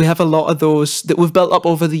 So we have a lot of those that we've built up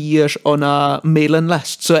over the years on a mailing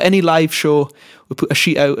list. So at any live show, we put a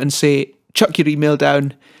sheet out and say, chuck your email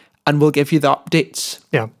down and we'll give you the updates.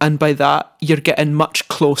 Yeah. And by that, you're getting much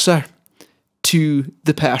closer to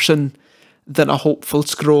the person than a hopeful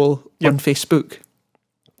scroll on Facebook.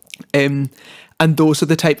 And those are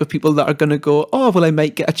the type of people that are going to go, oh, well, I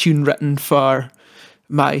might get a tune written for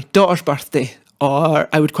my daughter's birthday, or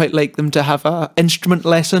I would quite like them to have an instrument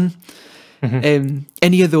lesson.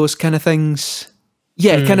 Any of those kind of things.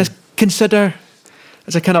 Yeah, kind of consider,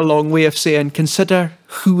 as a kind of long way of saying, consider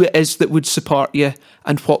who it is that would support you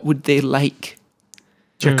and what would they like.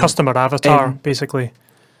 It's your customer avatar, basically.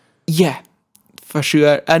 Yeah, for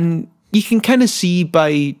sure. And you can kind of see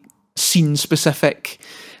by scene specific,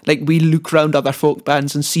 like we look around other folk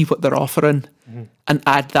bands and see what they're offering and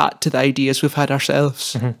add that to the ideas we've had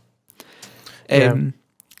ourselves.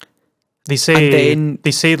 They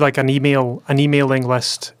say like an emailing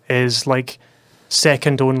list is like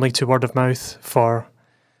second only to word of mouth for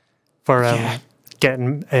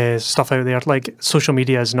getting stuff out there. Like social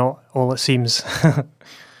media is not all it seems.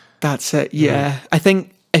 That's it. Yeah. I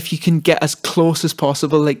think if you can get as close as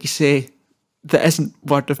possible, like you say, that isn't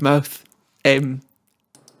word of mouth,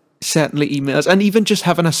 certainly emails, and even just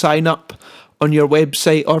having a sign up on your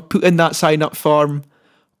website or putting that sign up form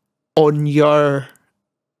on your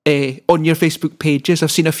Facebook pages.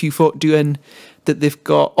 I've seen a few folk doing that. They've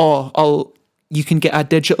got, you can get a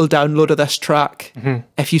digital download of this track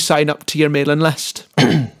if you sign up to your mailing list.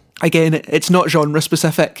 Again, it's not genre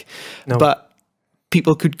specific, but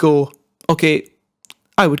people could go, okay,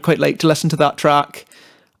 I would quite like to listen to that track.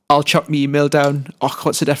 I'll chuck my email down. Oh,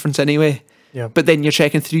 what's the difference anyway? Yeah. But then you're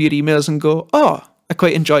checking through your emails and go, oh, I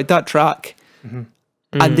quite enjoyed that track.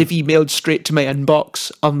 And they've emailed straight to my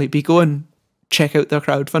inbox. I'll maybe go and check out their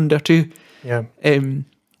crowdfunder too. Yeah. And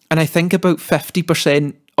I think about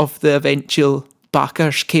 50% of the eventual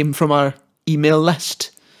backers came from our email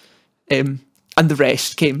list. And the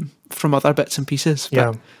rest came from other bits and pieces.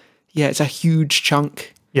 But yeah, it's a huge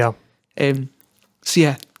chunk. Yeah. So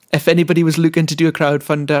yeah, if anybody was looking to do a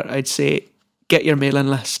crowdfunder, I'd say get your mailing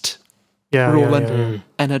list rolling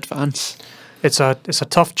in advance. It's a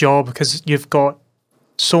tough job because you've got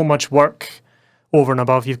so much work over and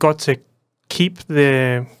above. You've got to keep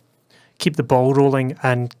the ball rolling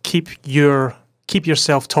and keep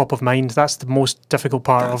yourself top of mind. That's the most difficult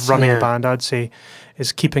part of running a band, I'd say,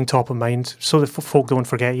 is keeping top of mind so that folk don't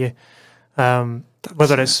forget you.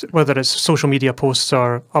 Whether it's social media posts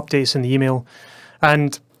or updates in the email.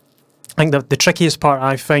 And I think the trickiest part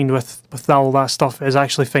I find with all that stuff is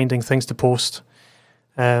actually finding things to post.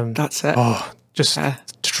 That's it. Oh, just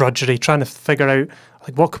drudgery, trying to figure out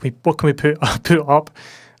like what can we put up,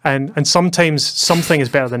 and sometimes something is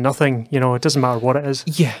better than nothing. You know, it doesn't matter what it is.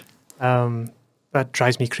 Yeah. That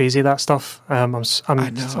drives me crazy. That stuff.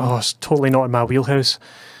 It's totally not in my wheelhouse.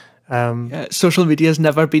 Social media has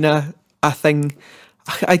never been a thing.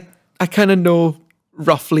 I kind of know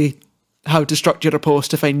roughly how to structure a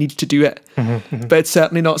post if I need to do it, but it's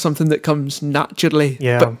certainly not something that comes naturally.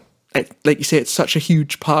 Yeah. But like you say, it's such a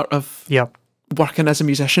huge part of working as a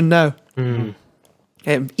musician now.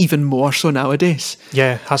 Even more so nowadays.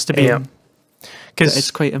 Yeah, has to be. Because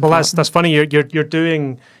it's quite important. Well, that's funny. You're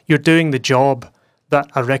doing the job that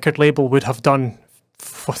a record label would have done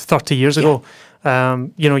 30 years ago.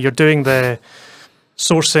 You're doing the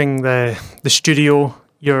sourcing the studio.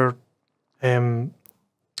 You're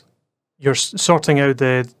you're sorting out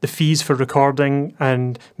the fees for recording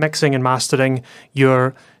and mixing and mastering.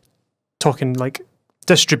 You're talking like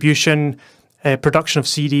distribution, production of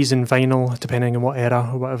CDs and vinyl, depending on what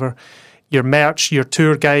era or whatever. Your merch, your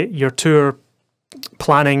tour guide, your tour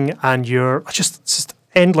planning, and your it's just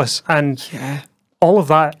endless. And all of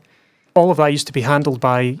that used to be handled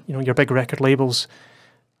by your big record labels,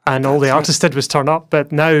 and all the artists did was turn up.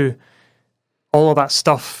 But now, all of that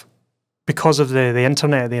stuff, because of the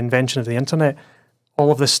internet, the invention of the internet,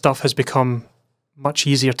 all of this stuff has become much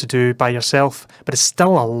easier to do by yourself. But it's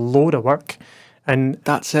still a load of work, and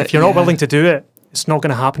that's it. If you're not willing to do it, it's not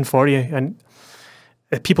going to happen for you. And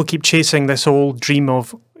people keep chasing this old dream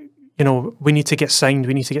of, we need to get signed,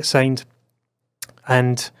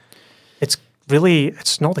 and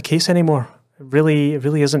it's not the case anymore. It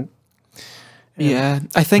really isn't. Yeah,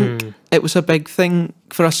 I think it was a big thing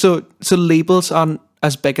for us. So labels aren't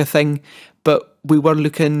as big a thing, but we were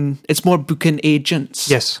looking. It's more booking agents.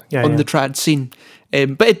 Yes, on the trad scene,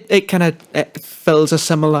 but it kind of fills a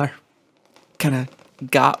similar kind of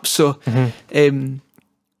gap. So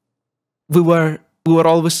we were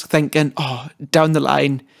always thinking, down the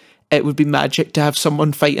line, it would be magic to have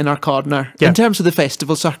someone fight in our corner in terms of the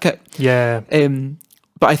festival circuit. Yeah.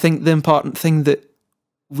 But I think the important thing that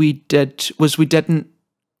we did was we didn't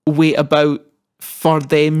wait about for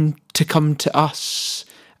them to come to us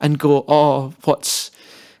and go,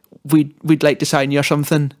 we'd like to sign you or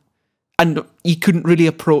something. And you couldn't really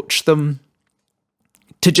approach them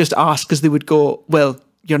to just ask, because they would go, well,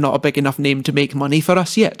 you're not a big enough name to make money for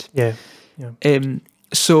us yet. Yeah.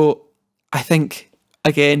 So I think,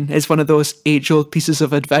 again, it's one of those age-old pieces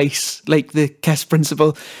of advice, like the KISS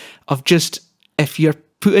principle of just, if you're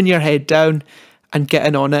putting your head down and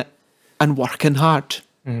getting on it and working hard,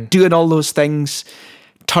 doing all those things,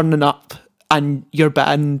 turning up, and your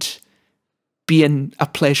band being a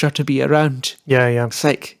pleasure to be around. Yeah. It's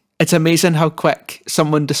like, it's amazing how quick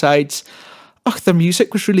someone decides, their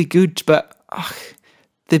music was really good, but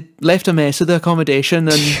they left a mess of the accommodation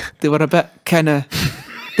and they were a bit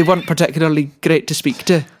they weren't particularly great to speak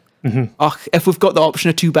to. If we've got the option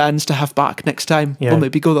of 2 bands to have back next time, we'll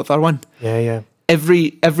maybe go the other one. Yeah.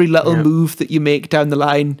 Every little move that you make down the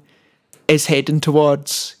line is heading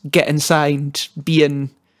towards getting signed,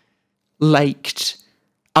 being liked,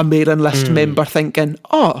 a mailing list member thinking,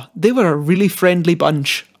 they were a really friendly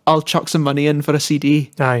bunch, I'll chuck some money in for a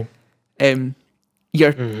CD. Aye.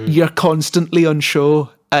 You're constantly on show,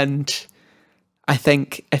 and I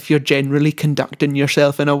think if you're generally conducting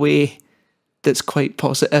yourself in a way that's quite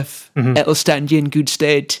positive, it'll stand you in good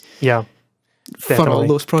stead. Yeah, for all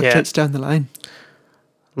those projects down the line.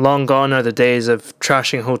 Long gone are the days of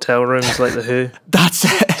trashing hotel rooms like the Who. That's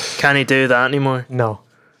it. Can he do that anymore? No.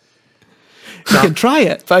 You can try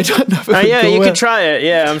it, but I don't know if it you could try it.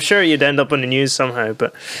 Yeah, I'm sure you'd end up on the news somehow,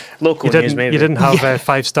 but local news maybe. You didn't have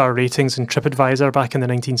 5-star ratings in TripAdvisor back in the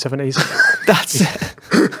 1970s. That's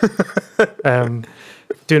it.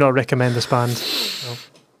 Do not recommend this band.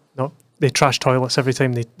 No. They trash toilets every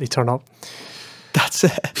time they turn up. That's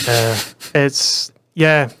it.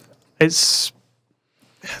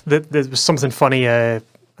 There was something funny. I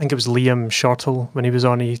think it was Liam Shortall when he was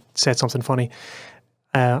on. He said something funny.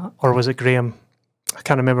 Or was it Graham? I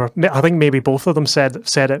can't remember. I think maybe both of them said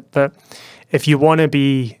it. But if you want to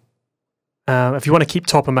be, if you want to keep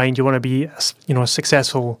top of mind, you want to be, a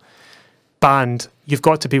successful band, you've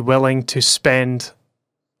got to be willing to spend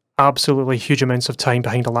absolutely huge amounts of time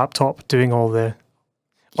behind a laptop doing all the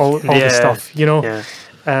stuff.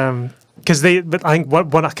 Because but I think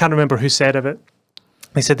what I can't remember who said of it.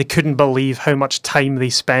 They said they couldn't believe how much time they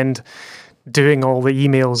spend doing all the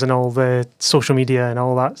emails and all the social media and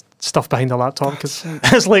all that stuff behind the laptop, because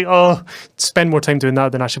it's like, spend more time doing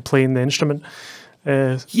that than actually playing the instrument.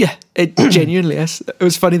 It genuinely is. It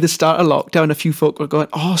was funny, the start of lockdown, a few folk were going,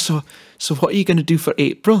 so what are you going to do for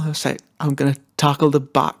April? I was like, I'm going to tackle the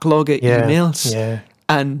backlog of emails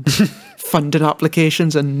and funding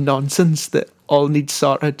applications and nonsense that all needs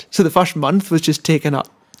sorted. So the first month was just taken up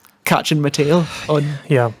catching my tail on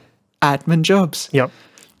admin jobs. Yep.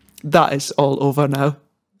 That is all over now.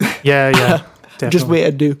 Yeah, definitely. Just wait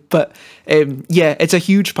and do. But it's a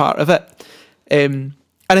huge part of it. And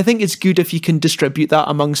I think it's good if you can distribute that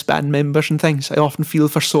amongst band members and things. I often feel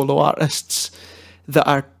for solo artists that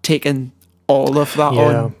are taking all of that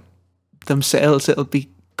on themselves, it'll be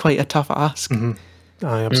quite a tough ask. Aye,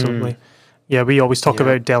 absolutely. Yeah, we always talk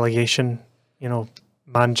about delegation,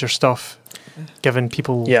 manager stuff, giving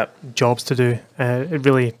people jobs to do. It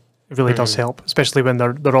really does help, especially when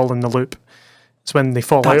they're all in the loop. It's when they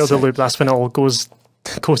fall out of the loop, that's when it all goes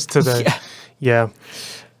to the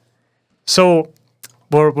So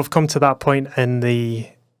we've come to that point in the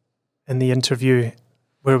interview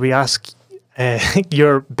where we ask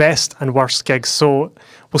your best and worst gigs. So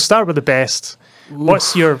we'll start with the best. Oof.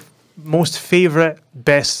 What's your most favourite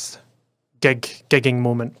best gigging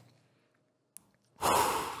moment?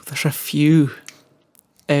 There's a few.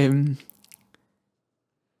 I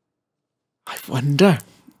wonder.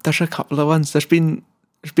 There's a couple of ones. There's been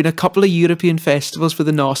a couple of European festivals for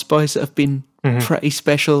the Gnoss boys that have been pretty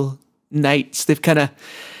special nights. They've kind of,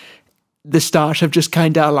 the stars have just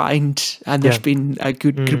kind of aligned, and there's been a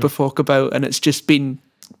good group of folk about, and it's just been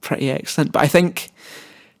pretty excellent. But I think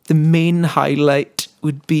the main highlight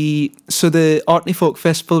would be, so the Orkney Folk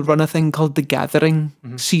Festival run a thing called the Gathering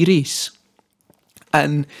series,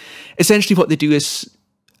 and essentially what they do is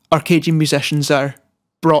Orcadian musicians are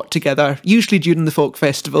brought together, usually during the folk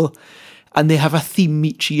festival, and they have a theme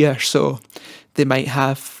each year. So they might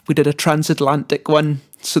have, we did a transatlantic one,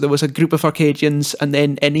 so there was a group of Orcadians and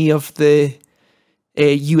then any of the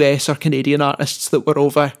US or Canadian artists that were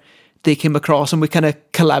over, they came across and we kind of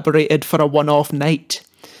collaborated for a one-off night.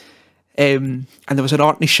 And there was an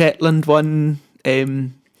Orkney Shetland one.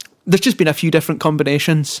 There's just been a few different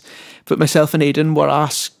combinations, but myself and Aidan were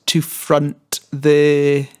asked to front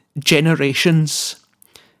the Generations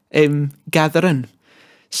gathering.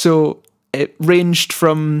 So it ranged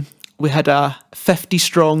from, we had a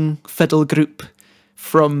 50-strong fiddle group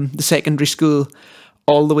from the secondary school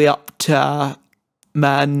all the way up to a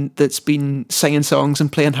man that's been singing songs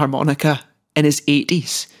and playing harmonica in his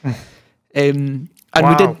 80s. And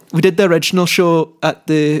we did the original show at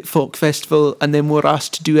the folk festival, and then we were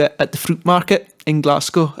asked to do it at the fruit market in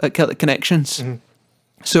Glasgow at Celtic Connections.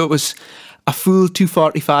 So it was a full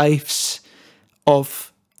 245s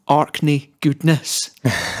of Orkney goodness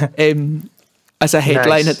as a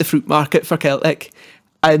headline at the fruit market for Celtic.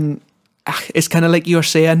 And it's kind of like you were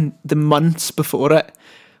saying, the months before it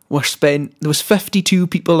were spent, there was 52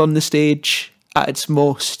 people on the stage at its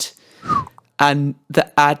most, and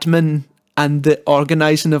the admin and the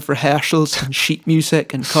organising of rehearsals and sheet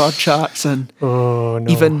music and chord charts and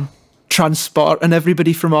even transporting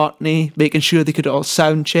everybody from Orkney, making sure they could all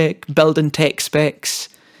sound check, building tech specs,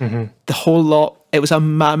 the whole lot. It was a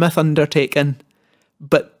mammoth undertaking,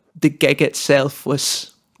 but the gig itself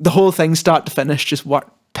was, the whole thing start to finish just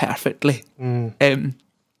worked perfectly. And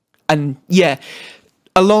yeah,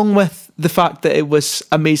 along with the fact that it was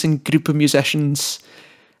an amazing group of musicians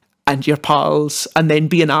and your pals, and then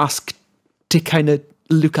being asked to kind of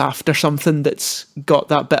look after something that's got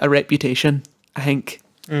that bit of reputation, I think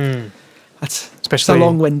it's a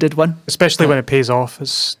long-winded one. Especially when it pays off.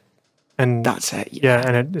 And that's it. Yeah,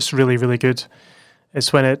 and it's really, really good.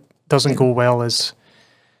 It's when it doesn't go well, it's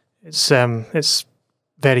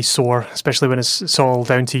very sore, especially when it's all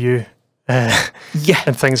down to you. And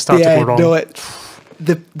things start to go wrong. No,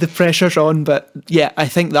 the pressure's on, but yeah, I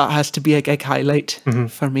think that has to be a gig highlight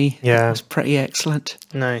for me. Yeah, it was pretty excellent.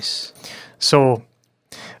 Nice. So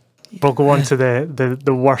we'll go on to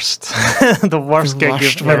the worst, the worst gig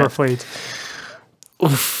you've ever played.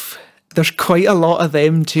 Oof, there's quite a lot of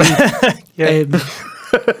them too.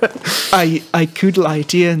 I could lie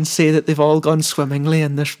to you and say that they've all gone swimmingly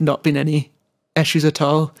and there's not been any issues at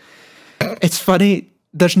all. It's funny,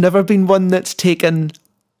 there's never been one that's taken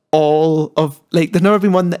all of, like, there's never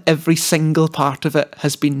been one that every single part of it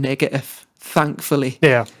has been negative, thankfully.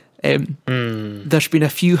 Yeah. There's been a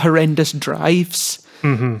few horrendous drives.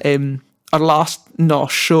 Our last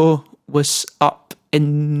Gnoss show was up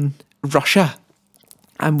in Russia,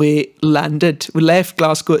 and we left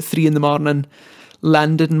Glasgow at 3 a.m,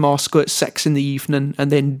 landed in Moscow at 6 p.m,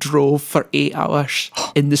 and then drove for 8 hours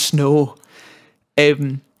in the snow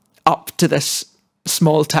up to this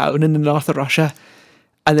small town in the north of Russia.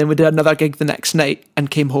 And then we did another gig the next night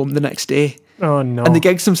and came home the next day. Oh no. And the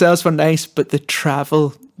gigs themselves were nice, but the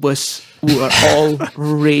travel we were all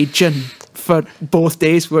raging for both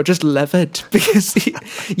days. We were just livid because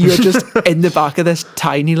you were just in the back of this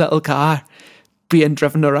tiny little car being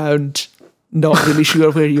driven around, not really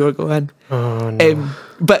sure where you were going. Oh no.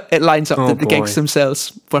 But it lines up that the gigs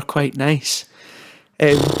themselves were quite nice.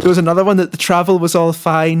 There was another one that the travel was all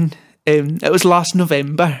fine. It was last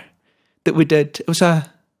November that we did. I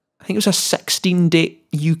think it was a 16-day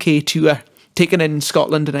UK tour taken in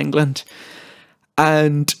Scotland and England,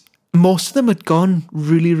 and most of them had gone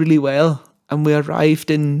really, really well. And we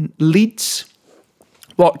arrived in Leeds,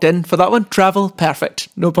 walked in for that one, travel perfect,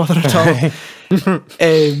 no bother at all.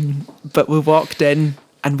 But we walked in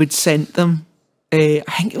and we'd sent them, I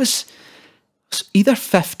think it was either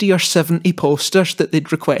 50 or 70 posters that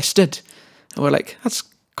they'd requested, and we're like, that's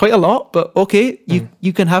quite a lot, but okay,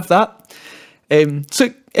 you can have that.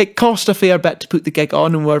 So it cost a fair bit to put the gig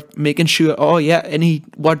on, and we're making sure, oh yeah, any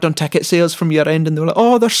word on ticket sales from your end? And they were like,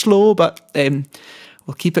 oh, they're slow, but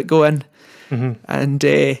we'll keep it going. And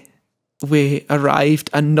we arrived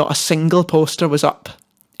and not a single poster was up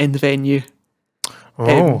in the venue.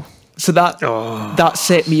 So that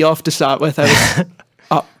set me off to start with. I was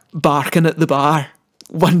up barking at the bar,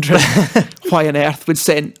 wondering why on earth would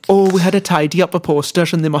send, we had to tidy up a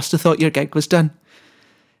posters and they must have thought your gig was done.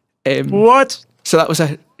 What? So that was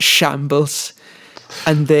a shambles.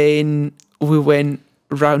 And then we went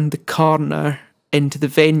round the corner into the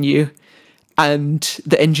venue, and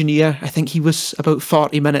the engineer, I think he was about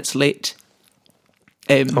 40 minutes late.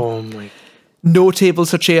 No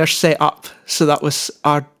tables or chairs set up, so that was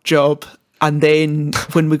our job. And then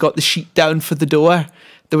when we got the sheet down for the door,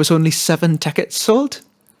 there was only 7 tickets sold.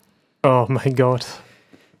 Oh my God.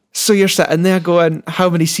 So you're sitting there going, how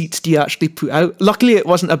many seats do you actually put out? Luckily, it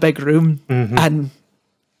wasn't a big room. And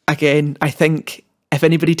again, I think if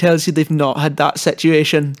anybody tells you they've not had that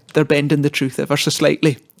situation, they're bending the truth ever so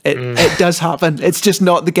slightly. It does happen. It's just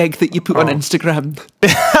not the gig that you put on Instagram.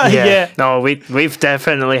 No, we've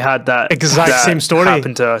definitely had that exact same story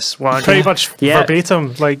happen to us. Pretty much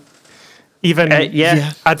verbatim. Like, even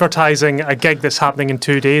advertising a gig that's happening in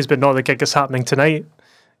 2 days, but not the gig that's happening tonight.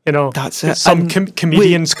 You know, that's it. Some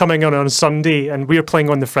comedians coming on Sunday, and we're playing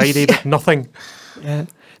on the Friday, but nothing. Yeah.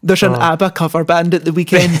 There's an ABBA cover band at the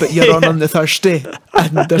weekend, but you're on the Thursday,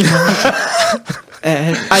 and there's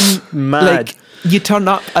and mad. Like, you turn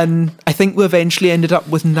up, and I think we eventually ended up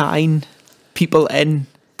with 9 people in,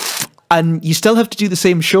 and you still have to do the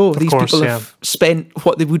same show. These people have spent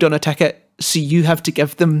what they would on a ticket, so you have to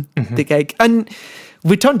give them the gig, and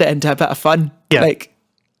we turned it into a bit of fun. Like,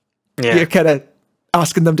 you're kind of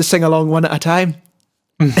asking them to sing along one at a time.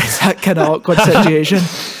 It's that kind of awkward situation.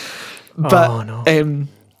 But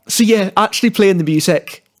so yeah, actually playing the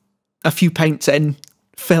music a few pints in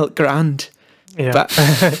felt grand.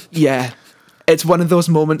 But yeah, it's one of those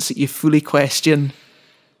moments that you fully question,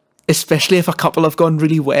 especially if a couple have gone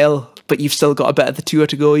really well, but you've still got a bit of the tour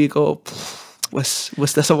to go. You go, was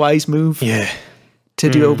this a wise move? To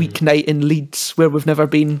do a weeknight in Leeds where we've never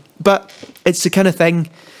been? But it's the kind of thing.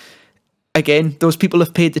 Again, those people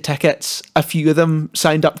have paid the tickets. A few of them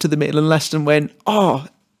signed up to the mailing list and went, "Oh,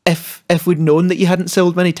 if we'd known that you hadn't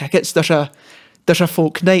sold many tickets, there's a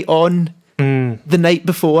folk night on the night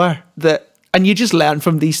before that." And you just learn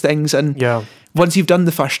from these things. And once you've done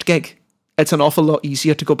the first gig, it's an awful lot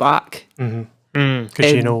easier to go back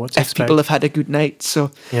because you know what to if expect. people have had a good night.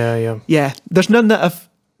 So yeah. There's none that have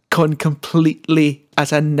gone completely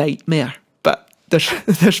as a nightmare, but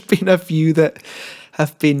there's been a few that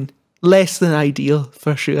have been less than ideal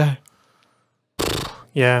for sure.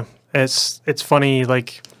 Yeah, it's funny,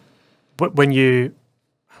 like when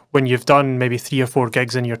you've done maybe 3 or 4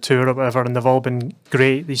 gigs in your tour or whatever, and they've all been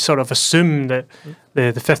great, you sort of assume that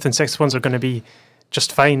the 5th and 6th ones are going to be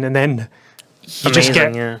just fine, and then you just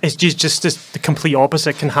get it's just the complete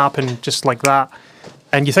opposite can happen just like that.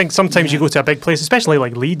 And you think sometimes you go to a big place, especially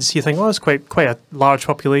like Leeds, you think, oh, it's quite a large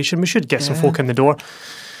population, we should get some folk in the door.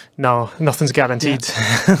 No, nothing's guaranteed.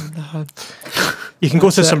 You can go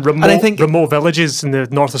to some remote villages in the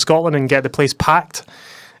north of Scotland and get the place packed,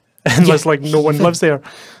 and there's like no one lives there.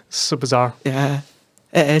 It's so bizarre. Yeah,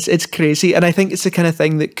 it is. It's crazy, and I think it's the kind of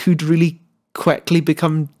thing that could really quickly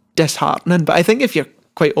become disheartening. But I think if you're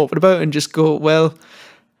quite open about it and just go, well,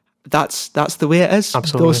 that's the way it is.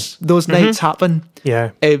 Absolutely. Those nights happen.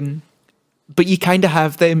 Yeah. But you kind of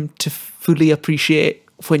have them to fully appreciate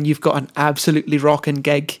when you've got an absolutely rocking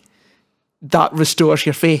gig. That restores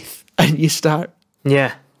your faith, and you start doing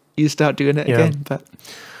it again. But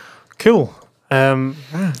cool.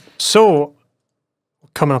 So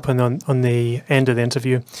coming up on the end of the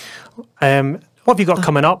interview, what have you got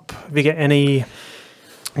coming up? Have you got any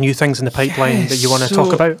new things in the pipeline that you want to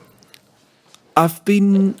talk about? I've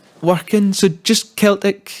been working, so just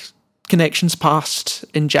Celtic Connections past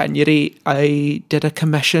in January, I did a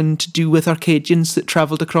commission to do with Arcadians that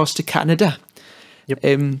travelled across to Canada.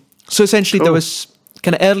 So essentially there was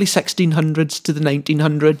kind of early 1600s to the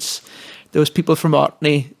 1900s, there was people from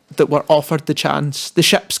Orkney that were offered the chance. The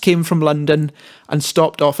ships came from London and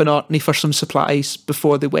stopped off in Orkney for some supplies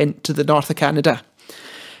before they went to the north of Canada.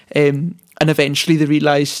 And eventually they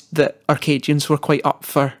realised that Arcadians were quite up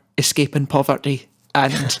for escaping poverty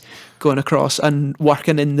and going across and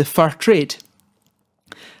working in the fur trade.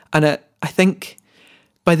 And I think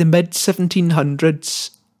by the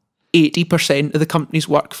mid-1700s, 80% of the company's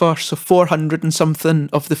workforce, so 400 and something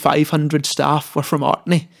of the 500 staff were from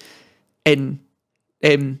Orkney in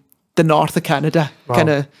the north of Canada. Wow. Kind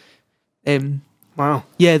of, wow.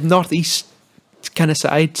 Yeah, northeast kind of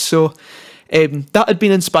side. So that had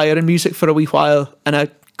been inspiring music for a wee while, and I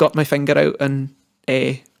got my finger out and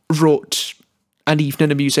wrote an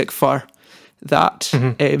evening of music for that,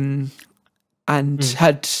 and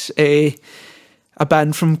had a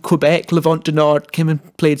band from Quebec, Levant du Nord, came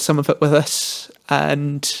and played some of it with us,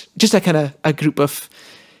 and just a group of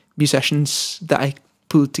musicians that I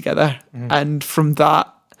pulled together. And from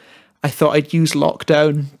that, I thought I'd use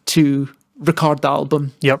lockdown to record the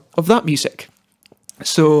album of that music.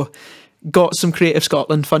 So got some Creative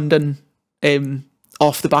Scotland funding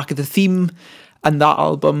off the back of the theme, and that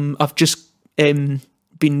album I've just been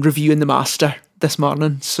reviewing the master this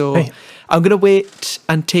morning. So I'm going to wait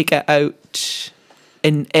and take it out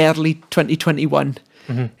in early 2021.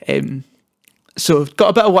 So got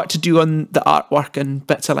a bit of work to do on the artwork and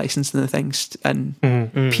bits of licensing and things and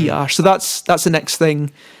PR. So that's the next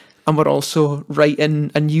thing. And we're also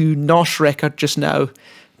writing a new Gnoss record just now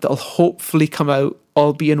that'll hopefully come out,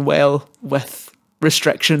 all being well, with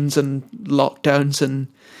restrictions and lockdowns and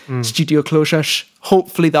studio closures.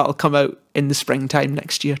 Hopefully that'll come out in the springtime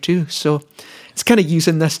next year too. So it's kind of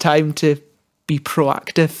using this time to be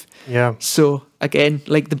proactive. Yeah. So again,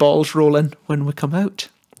 like the ball's rolling when we come out.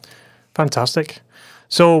 Fantastic.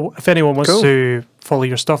 So if anyone wants to follow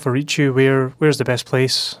your stuff or reach you, where's the best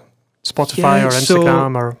place? Spotify or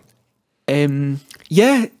Instagram or?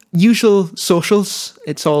 Usual socials.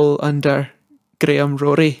 It's all under Graham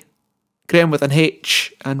Rorie. Graham with an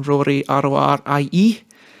H and Rorie, Rorie.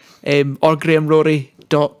 Or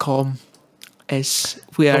grahamrorie.com is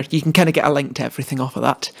where you can kind of get a link to everything off of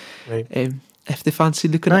that. Right. If they fancy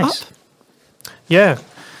looking it up. Yeah.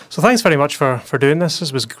 So thanks very much for doing this.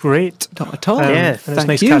 This was great. Not at all. And it's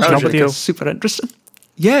nice catching up with you. Super interesting.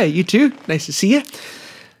 Yeah, you too. Nice to see you.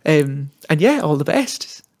 And yeah, all the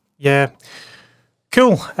best. Yeah.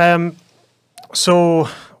 Cool. So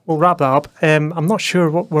we'll wrap that up. I'm not sure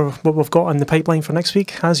what we've got in the pipeline for next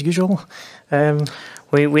week, as usual.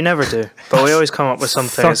 We never do, but we always come up with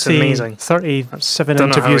something. It's amazing. 37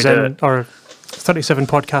 interviews in, or 37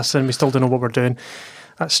 podcasts in, we still don't know what we're doing.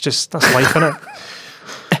 That's life, isn't it?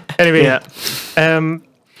 Anyway,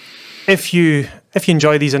 if you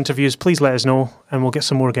enjoy these interviews, please let us know, and we'll get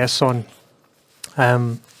some more guests on.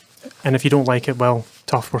 And if you don't like it, well,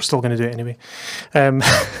 tough. We're still going to do it anyway.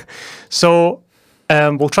 So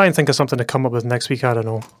we'll try and think of something to come up with next week. I don't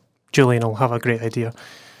know. Julian will have a great idea.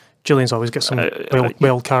 Julian's always got some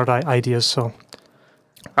wild card ideas. So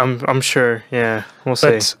I'm sure. Yeah, we'll see.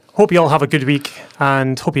 But hope you all have a good week,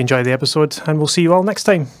 and hope you enjoy the episode. And we'll see you all next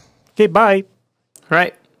time. Okay, bye.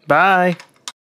 Right. Bye.